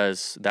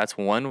because that's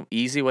one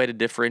easy way to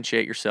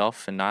differentiate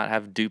yourself and not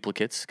have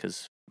duplicates,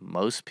 because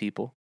most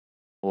people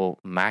will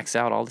max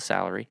out all the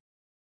salary.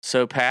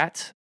 So,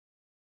 Pat,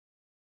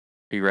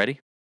 are you ready?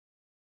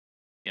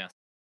 Yeah.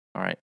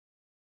 All right.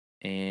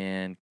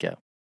 And go.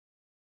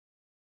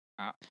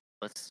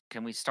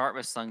 Can we start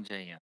with Sung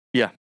Jae?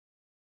 Yeah.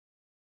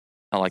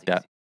 I like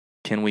that.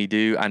 Can we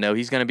do, I know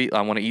he's going to be,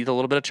 I want to eat a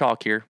little bit of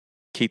chalk here,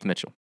 Keith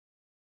Mitchell.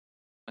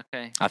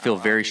 Okay. I feel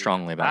very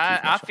strongly about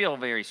Keith Mitchell. I feel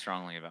very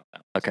strongly about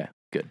that. Okay,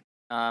 good.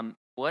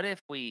 What if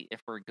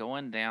we're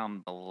going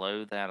down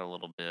below that a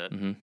little bit?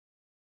 Mm-hmm.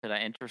 Could I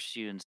interest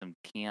you in some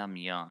Cam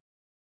Young?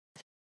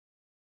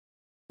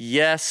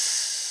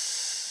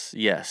 Yes.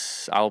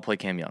 I will play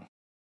Cam Young.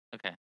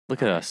 Okay.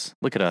 Look at us.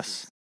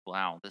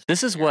 Wow.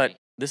 This is what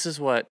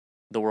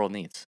the world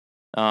needs.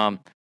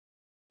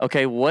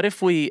 Okay, what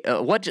if we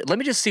let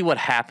me just see what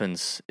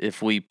happens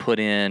if we put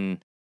in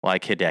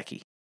like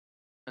Hideki.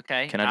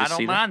 Okay. Can I just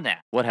see don't mind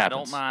that. What happens? I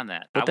don't mind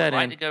that. Put that I would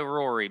like in. to go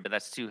Rory, but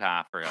that's too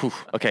high for us.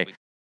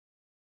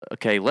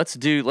 Okay, let's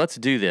do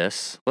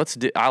this.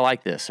 I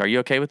like this. Are you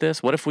okay with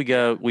this? What if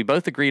we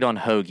both agreed on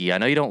Hoagie? I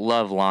know you don't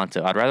love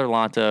Lanto. I'd rather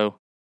Lanto.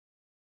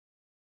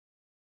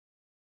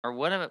 Or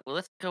whatever. Well,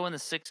 let's go in the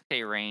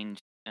 6K range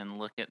and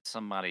look at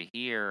somebody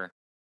here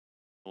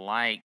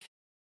like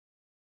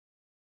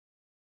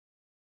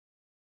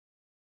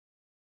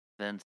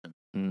Vincent.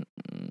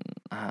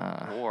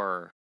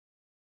 Or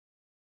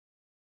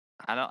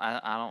I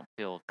don't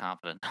feel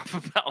confident enough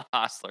about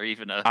Hostler,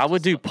 even though I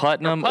would do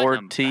Putnam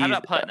or T. How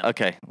about Putnam?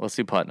 Okay, let's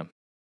do Putnam.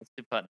 Let's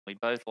do Putnam. We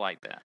both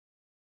like that.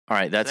 All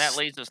right, that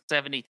leaves us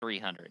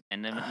 7,300,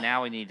 and then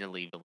now we need to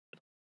leave a little bit.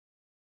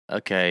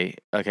 Okay.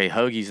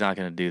 Hoagie's not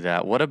going to do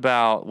that. What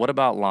about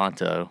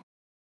Lanto?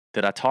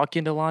 Did I talk you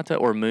into Lanto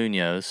or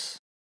Munoz?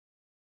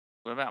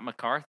 What about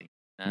McCarthy?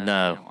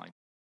 No.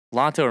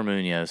 Lanto or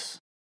Munoz?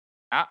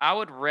 I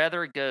would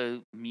rather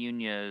go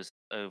Munoz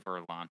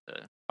over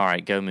Lanto. All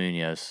right, go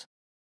Munoz.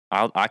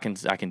 I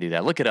can do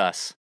that. Look at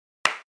us.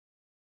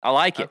 I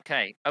like it.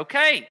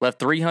 Okay. Left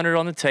 300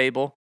 on the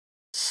table.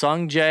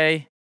 Sung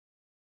Jae,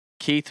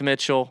 Keith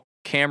Mitchell,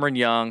 Cameron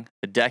Young,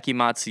 Hideki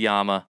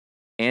Matsuyama,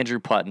 Andrew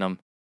Putnam,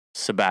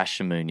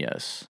 Sebastian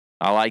Munoz.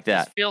 I like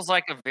that. This feels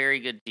like a very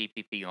good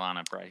DPP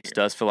lineup right This here.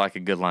 does feel like a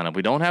good lineup.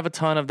 We don't have a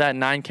ton of that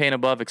 9K and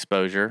above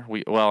exposure.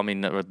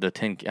 The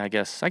 10. I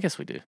guess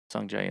we do.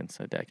 Sung Jae and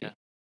Sadeki.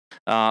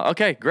 Yeah.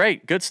 Okay,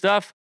 great, good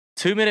stuff.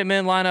 2-minute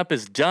men lineup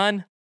is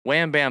done.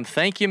 Wham bam,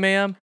 thank you,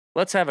 ma'am.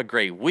 Let's have a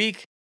great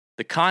week.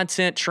 The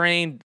content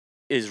train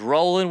is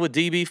rolling with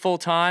DB full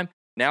time.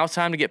 Now it's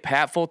time to get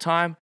Pat full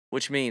time,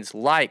 which means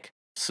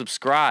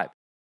subscribe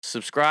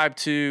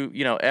to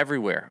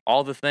everywhere,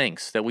 all the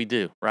things that we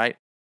do. Right,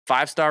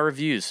 5-star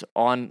reviews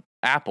on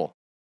Apple.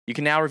 You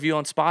can now review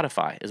on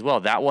Spotify as well.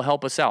 That will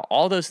help us out.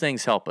 All those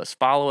things help us.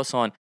 Follow us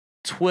on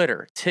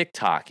Twitter,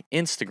 TikTok,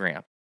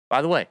 Instagram.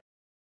 By the way,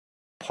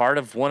 part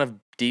of one of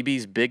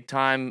DB's big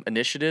time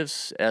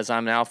initiatives, as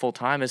I'm now full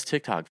time, is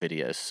TikTok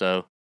videos.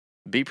 So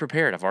be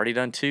prepared. I've already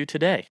done 2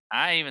 today.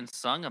 I even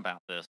sung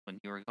about this when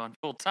you were going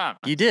full time.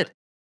 You did.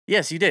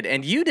 Yes, you did.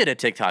 And you did a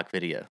TikTok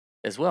video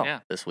as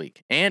well this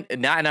week. And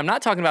I'm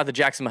not talking about the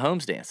Jackson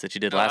Mahomes dance that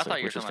you did last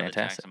week, which was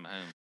fantastic.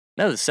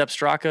 No, the Sepp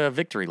Straka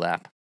victory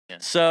lap. Yeah.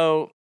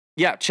 So,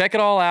 yeah, check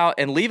it all out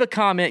and leave a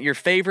comment, your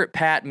favorite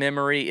Pat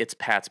memory. It's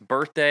Pat's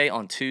birthday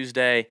on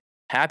Tuesday.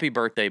 Happy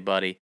birthday,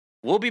 buddy.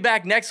 We'll be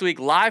back next week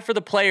live for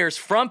the players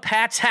from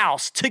Pat's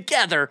house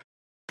together,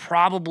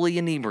 probably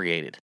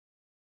inebriated.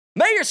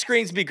 May your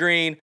screens be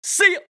green.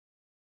 See ya.